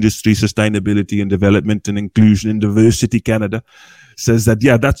like Industry Sustainability and Development and Inclusion and Diversity Canada says that,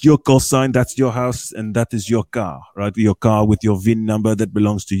 yeah, that's your call sign, that's your house, and that is your car, right? Your car with your VIN number that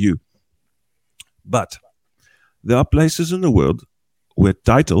belongs to you. But there are places in the world where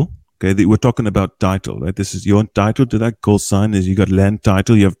title, okay, we're talking about title, right? This is you're entitled to that call sign. Is you got land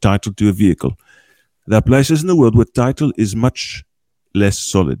title, you have title to a vehicle. There are places in the world where title is much less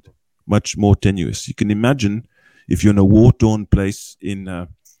solid, much more tenuous. You can imagine if you're in a war-torn place in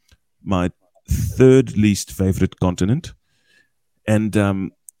my third least favorite continent, and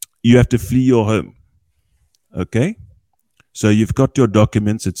you have to flee your home. Okay? So you've got your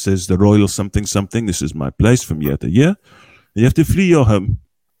documents. It says the royal something something. This is my place from year to year. You have to flee your home.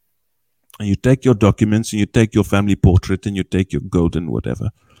 And you take your documents and you take your family portrait and you take your gold and whatever.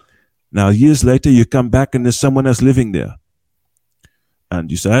 Now, years later, you come back and there's someone else living there. And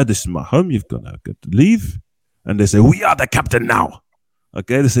you say, this is my home. You've got to leave. And they say, we are the captain now.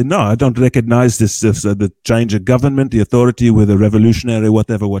 Okay, they say, no, I don't recognize this the change of government, the authority with a revolutionary,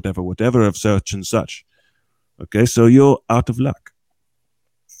 whatever of such and such. Okay, so you're out of luck.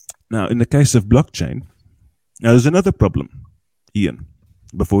 Now, in the case of blockchain, now there's another problem, Ian,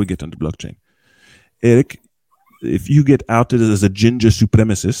 before we get into blockchain. Eric, if you get outed as a ginger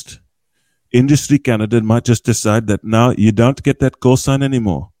supremacist, Industry Canada might just decide that now you don't get that call sign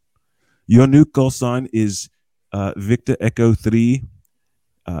anymore. Your new call sign is Victor Echo 3,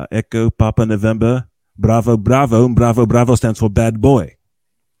 Echo Papa November, Bravo, Bravo, and Bravo, Bravo stands for bad boy.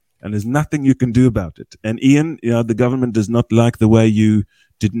 And there's nothing you can do about it. And Ian, the government does not like the way you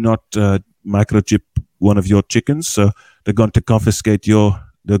did not microchip one of your chickens, so they're going to confiscate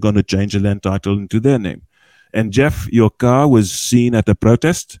they're going to change the land title into their name. And Jeff, your car was seen at a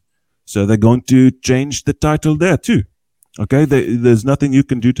protest, so they're going to change the title there too. Okay, there's nothing you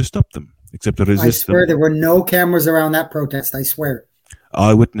can do to stop them except to resist them. I swear there were no cameras around that protest, I swear.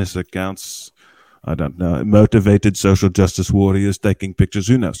 Eyewitness accounts, I don't know, motivated social justice warriors taking pictures,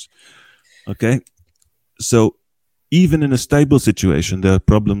 who knows? Okay, so even in a stable situation, there are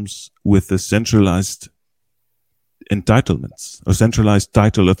problems with the centralized entitlements or centralized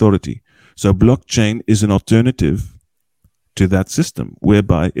title authority. So blockchain is an alternative to that system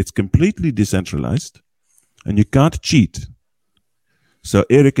whereby it's completely decentralized and you can't cheat. So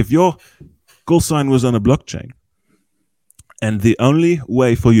Eric, if your call sign was on a blockchain And the only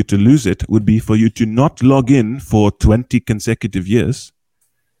way for you to lose it would be for you to not log in for 20 consecutive years.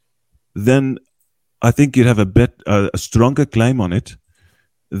 Then I think you'd have a stronger claim on it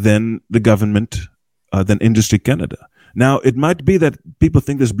than the government, than Industry Canada. Now, it might be that people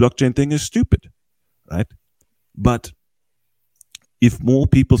think this blockchain thing is stupid, right? But if more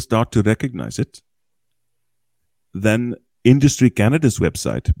people start to recognize it, then Industry Canada's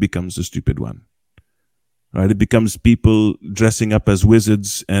website becomes a stupid one. Right, it becomes people dressing up as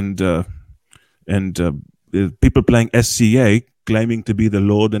wizards and people playing SCA, claiming to be the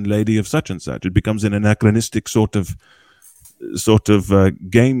Lord and Lady of such and such. It becomes an anachronistic sort of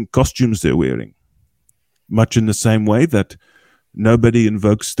game costumes they're wearing. Much in the same way that nobody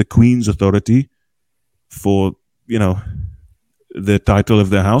invokes the Queen's authority for the title of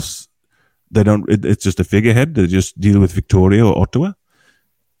their house. They don't. It's just a figurehead. They just deal with Victoria or Ottawa.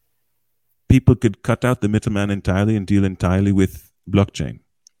 People could cut out the middleman entirely and deal entirely with blockchain.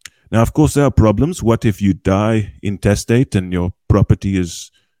 Now, of course, there are problems. What if you die intestate and your property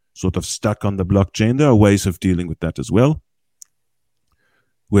is sort of stuck on the blockchain? There are ways of dealing with that as well,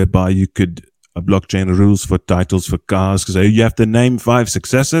 whereby you could blockchain rules for titles for cars, because you have to name 5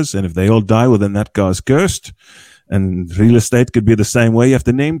 successors, and if they all die, well, then that car's cursed. And real estate could be the same way. You have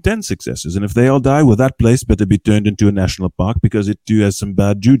to name 10 successors, and if they all die, well, that place better be turned into a national park because it too has some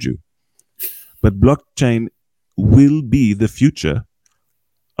bad juju. But blockchain will be the future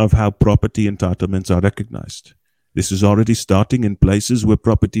of how property entitlements are recognized. This is already starting in places where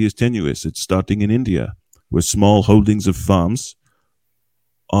property is tenuous. It's starting in India, where small holdings of farms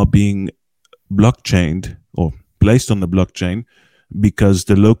are being blockchained or placed on the blockchain because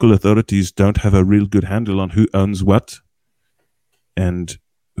the local authorities don't have a real good handle on who owns what and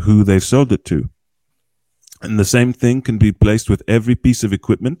who they've sold it to. And the same thing can be placed with every piece of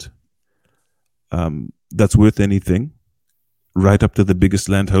equipment that's worth anything, right up to the biggest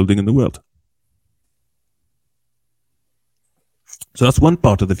land holding in the world. So that's one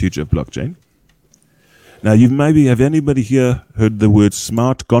part of the future of blockchain. Now, have anybody here heard the word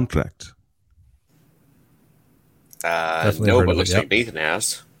smart contract? No, but looks like Nathan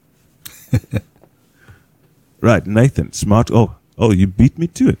has. Right, Nathan, smart. Oh, you beat me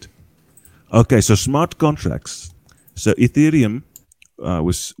to it. Okay, so smart contracts. So Ethereum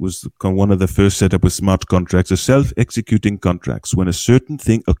was one of the first set up with smart contracts, are self-executing contracts. When a certain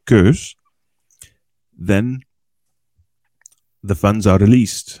thing occurs, then the funds are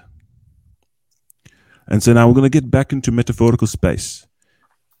released. And so now we're going to get back into metaphorical space.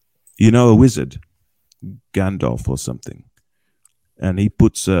 A wizard, Gandalf or something, and he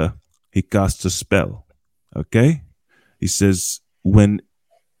casts a spell. Okay? He says, when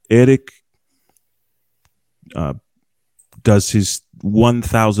Eric does his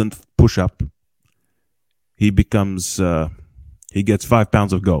 1,000th push-up, he gets 5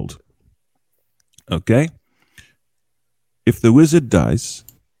 pounds of gold. Okay? If the wizard dies,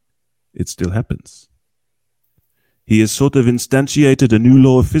 it still happens. He has sort of instantiated a new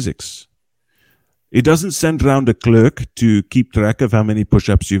law of physics. It doesn't send round a clerk to keep track of how many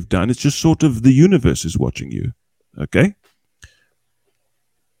push-ups you've done. It's just sort of the universe is watching you. Okay?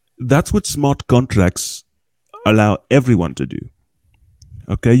 That's what smart contracts allow everyone to do.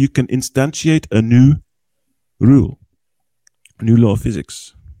 Okay? You can instantiate a new rule, a new law of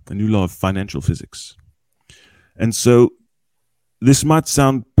physics, a new law of financial physics. And so this might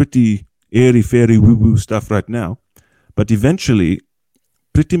sound pretty airy-fairy woo-woo stuff right now, but eventually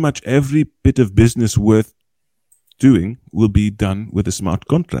pretty much every bit of business worth doing will be done with a smart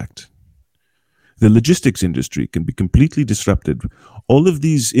contract. The logistics industry can be completely disrupted. All of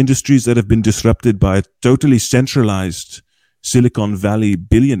these industries that have been disrupted by a totally centralized Silicon Valley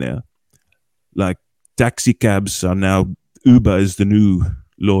billionaire, like taxi cabs are now, Uber is the new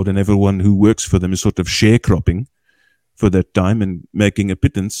lord, and everyone who works for them is sort of sharecropping for their time and making a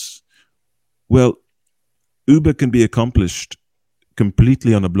pittance. Well, Uber can be accomplished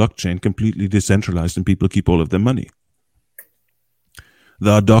completely on a blockchain, completely decentralized, and people keep all of their money.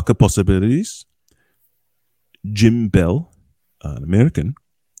 There are darker possibilities. Jim Bell, an American,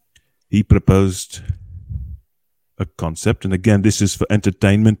 he proposed a concept, and again, this is for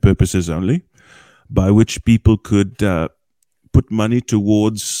entertainment purposes only, by which people could put money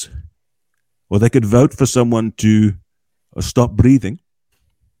towards, or they could vote for someone to stop breathing.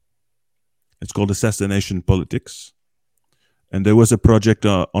 It's called assassination politics. And there was a project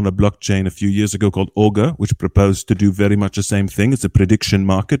on a blockchain a few years ago called Augur, which proposed to do very much the same thing. It's a prediction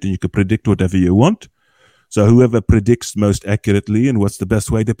market, and you can predict whatever you want. So whoever predicts most accurately, and what's the best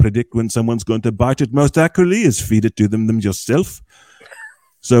way to predict when someone's going to bite it most accurately is feed it to them yourself.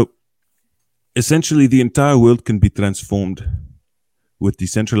 So essentially the entire world can be transformed with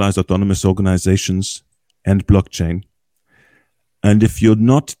decentralized autonomous organizations and blockchain. And if you're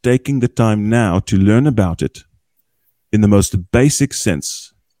not taking the time now to learn about it in the most basic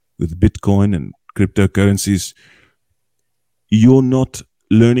sense with Bitcoin and cryptocurrencies, you're not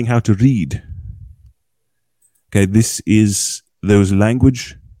learning how to read. Okay, there's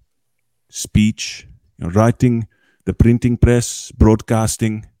language, speech, writing, the printing press,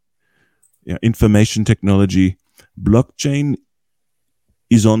 broadcasting, information technology. Blockchain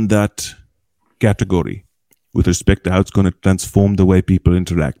is on that category with respect to how it's going to transform the way people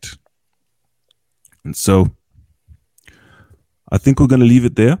interact. And so I think we're going to leave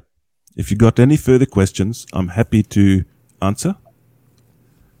it there. If you got any further questions, I'm happy to answer.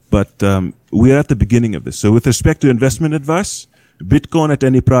 But we're at the beginning of this. So with respect to investment advice, Bitcoin at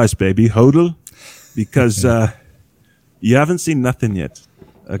any price, baby. HODL, because you haven't seen nothing yet.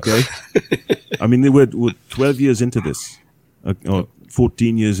 Okay? I mean, we're 12 years into this, or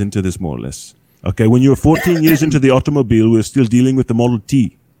 14 years into this, more or less. Okay, when you were 14 years into the automobile, we were still dealing with the Model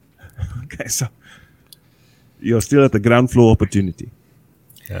T. Okay, so you're still at the ground floor opportunity.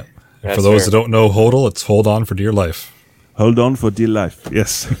 Yeah. For those that don't know HODL, it's hold on for dear life. Hold on for dear life,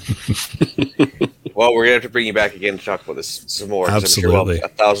 yes. Well, we're going to have to bring you back again to talk about this some more. Absolutely. I'm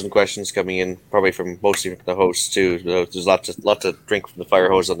sure 1,000 questions coming in, probably from mostly from the hosts, too. There's lots to drink from the fire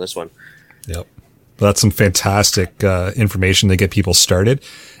hose on this one. Yep. That's some fantastic information to get people started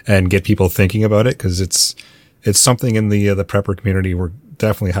and get people thinking about it, because it's something in the prepper community we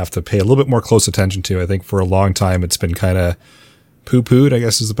definitely have to pay a little bit more close attention to. I think for a long time it's been kind of poo-pooed, I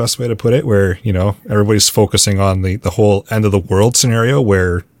guess is the best way to put it, where, everybody's focusing on the whole end of the world scenario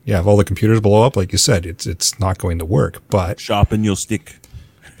where, if all the computers blow up, like you said, it's not going to work. But sharpen your stick.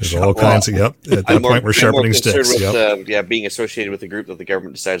 There's all kinds of, at that point we're sharpening sticks. With, being associated with a group that the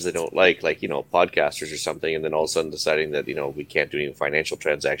government decides they don't like podcasters or something, and then all of a sudden deciding that, we can't do any financial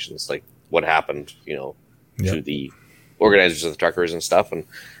transactions, like what happened, to the organizers of the truckers and stuff, and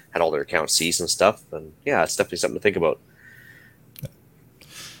had all their accounts seized and stuff. And it's definitely something to think about.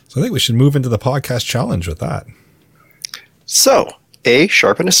 So I think we should move into the podcast challenge with that. So, A,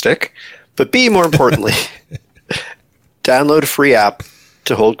 sharpen a stick, but B, more importantly, download a free app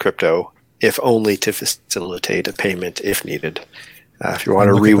to hold crypto, if only to facilitate a payment if needed. If you want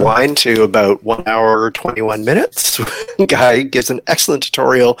to rewind to about 1 hour, 21 minutes, Guy gives an excellent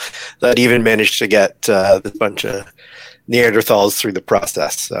tutorial that even managed to get this bunch of Neanderthals through the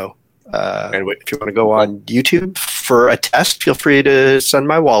process. So, and if you want to go on YouTube for a test, feel free to send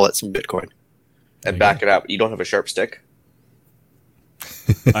my wallet some Bitcoin. And back it up. You don't have a sharp stick?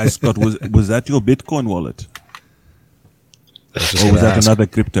 Scott, was that your Bitcoin wallet? Or was that another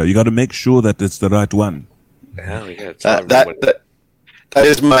crypto? You got to make sure that it's the right one. Yeah, that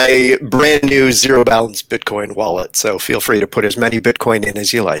is my brand new zero balance Bitcoin wallet. So feel free to put as many Bitcoin in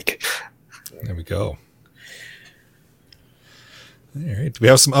as you like. There we go. All right. We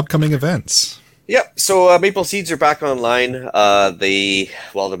have some upcoming events. Yep. So Maple Seeds are back online. The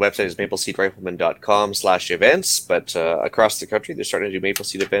website is mapleseedrifleman.com/events, but across the country they're starting to do Maple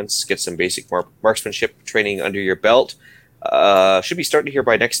Seed events. Get some basic marksmanship training under your belt. Should be starting here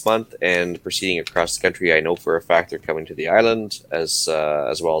by next month and proceeding across the country. I know for a fact they're coming to the island as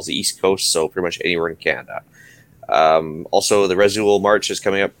well as the East Coast, so pretty much anywhere in Canada. Also, the Residual March is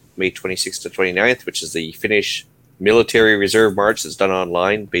coming up May 26th to 29th, which is the Finnish Military Reserve March. That's done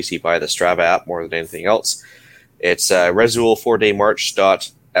online, basically by the Strava app more than anything else. It's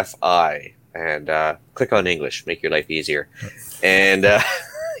residual4daymarch.fi, and click on English, make your life easier. And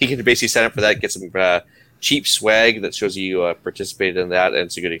you can basically sign up for that, get some cheap swag that shows you participated in that, and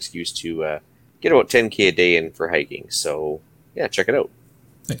it's a good excuse to get about 10K a day in for hiking. So, check it out.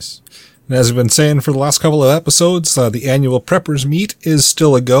 Nice. And as we've been saying for the last couple of episodes, the annual Preppers Meet is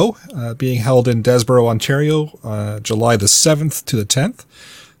still a go, being held in Desborough, Ontario, July the 7th to the 10th.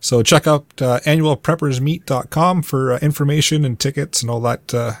 So check out annualpreppersmeet.com for information and tickets and all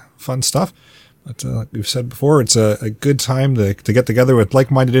that fun stuff. But like we've said before, it's a good time to get together with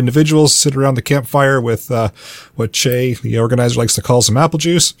like-minded individuals, sit around the campfire with what Che, the organizer, likes to call some apple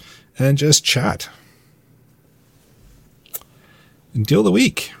juice, and just chat. And deal of the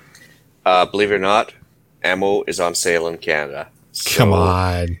week. Believe it or not, ammo is on sale in Canada. So, come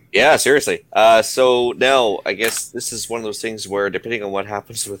on. Yeah, seriously. So now, I guess this is one of those things where, depending on what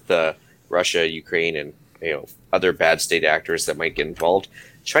happens with Russia, Ukraine, and other bad state actors that might get involved,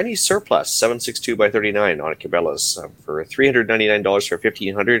 Chinese surplus 7.62x39 on Cabela's for $399 for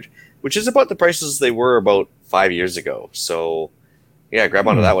 1,500, which is about the prices they were about 5 years ago. So, grab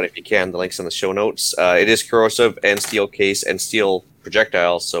onto that one if you can. The link's in the show notes. It is corrosive and steel case and steel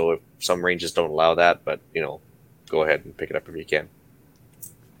projectile, so if Some ranges don't allow that, but go ahead and pick it up if you can.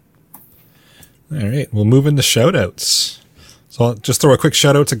 All right, we'll move into shout-outs. So I'll just throw a quick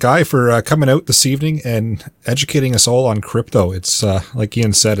shout-out to Guy for coming out this evening and educating us all on crypto. It's, like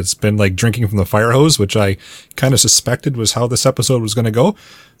Ian said, it's been like drinking from the fire hose, which I kind of suspected was how this episode was going to go.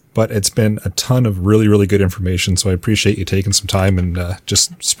 But it's been a ton of really, really good information, so I appreciate you taking some time and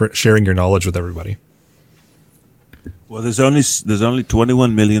just sharing your knowledge with everybody. Well, there's only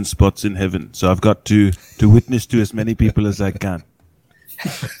 21 million spots in heaven, so I've got to witness to as many people as I can.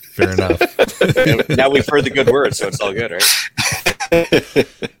 Fair enough. Now we've heard the good word, so it's all good, right?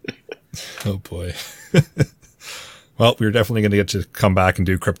 Oh, boy. Well, we're definitely going to get to come back and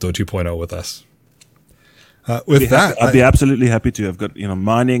do Crypto 2.0 with us. I'd be absolutely happy to. I've got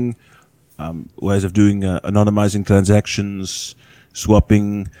mining, ways of doing anonymizing transactions,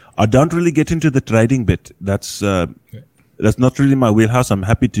 swapping. I don't really get into the trading bit. That's not really my wheelhouse. I'm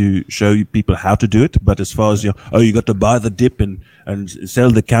happy to show you people how to do it. But as far as you got to buy the dip and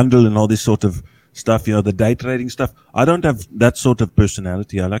sell the candle and all this sort of stuff, the day trading stuff. I don't have that sort of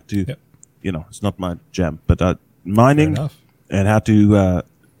personality. I like to, it's not my jam. But mining and how to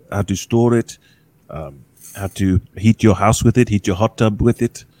store it, how to heat your house with it, heat your hot tub with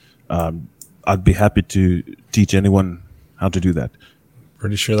it. I'd be happy to teach anyone how to do that.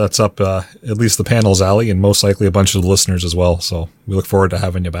 Pretty sure that's up at least the panel's alley and most likely a bunch of the listeners as well. So we look forward to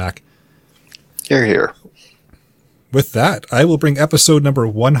having you back. Hear, hear. With that, I will bring episode number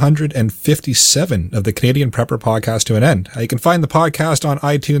 157 of the Canadian Prepper Podcast to an end. You can find the podcast on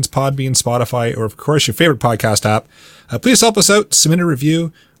iTunes, Podbean, Spotify, or of course your favorite podcast app. Please help us out, submit a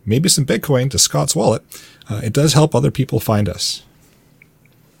review, maybe some Bitcoin to Scott's wallet. It does help other people find us.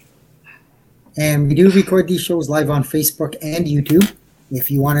 And we do record these shows live on Facebook and YouTube. If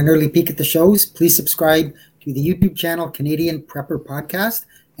you want an early peek at the shows, please subscribe to the YouTube channel Canadian Prepper Podcast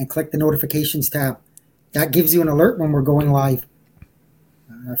and click the notifications tab. That gives you an alert when we're going live.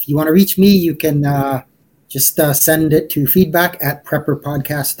 If you want to reach me, you can just send it to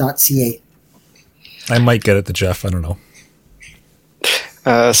feedback@prepperpodcast.ca. I might get it to Jeff. I don't know.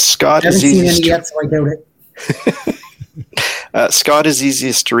 Scott I haven't is seen easiest any yet, so I doubt it. Scott is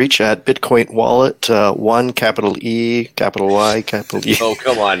easiest to reach at Bitcoin Wallet, 1 capital E, capital Y, capital E. Oh,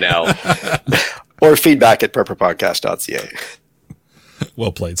 come on now. Or feedback@prepperpodcast.ca.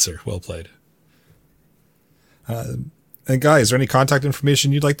 Well played, sir. Well played. And guys, is there any contact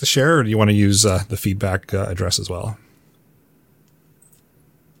information you'd like to share, or do you want to use the feedback address as well?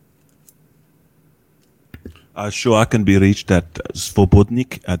 Sure, I can be reached at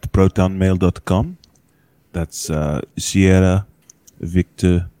svobodnik@protonmail.com. That's Sierra,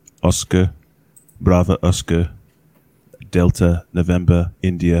 Victor, Oscar, Bravo, Oscar, Delta, November,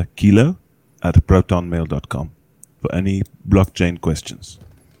 India, Kilo @protonmail.com for any blockchain questions.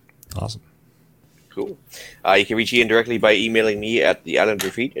 Awesome. Cool. You can reach Ian directly by emailing me at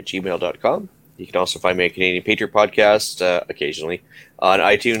theislandretreat@gmail.com. You can also find me at Canadian Patriot Podcast occasionally on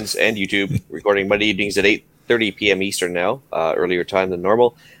iTunes and YouTube, recording Monday evenings at 8:30 p.m. Eastern now, earlier time than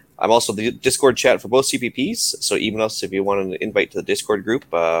normal. I'm also the Discord chat for both CPPs, so email us if you want an invite to the Discord group,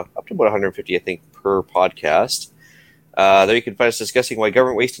 up to about 150, I think, per podcast. There you can find us discussing why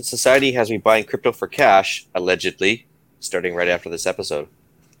government waste in society has me buying crypto for cash, allegedly, starting right after this episode.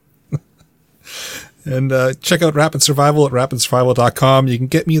 And check out Rapid Survival at rapidsurvival.com. You can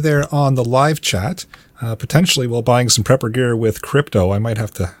get me there on the live chat, potentially while buying some prepper gear with crypto. I might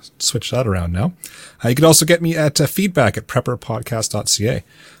have to switch that around now. You can also get me at feedback@prepperpodcast.ca.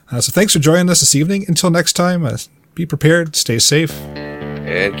 So thanks for joining us this evening. Until next time, be prepared, stay safe.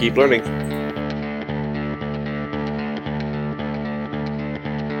 And keep learning.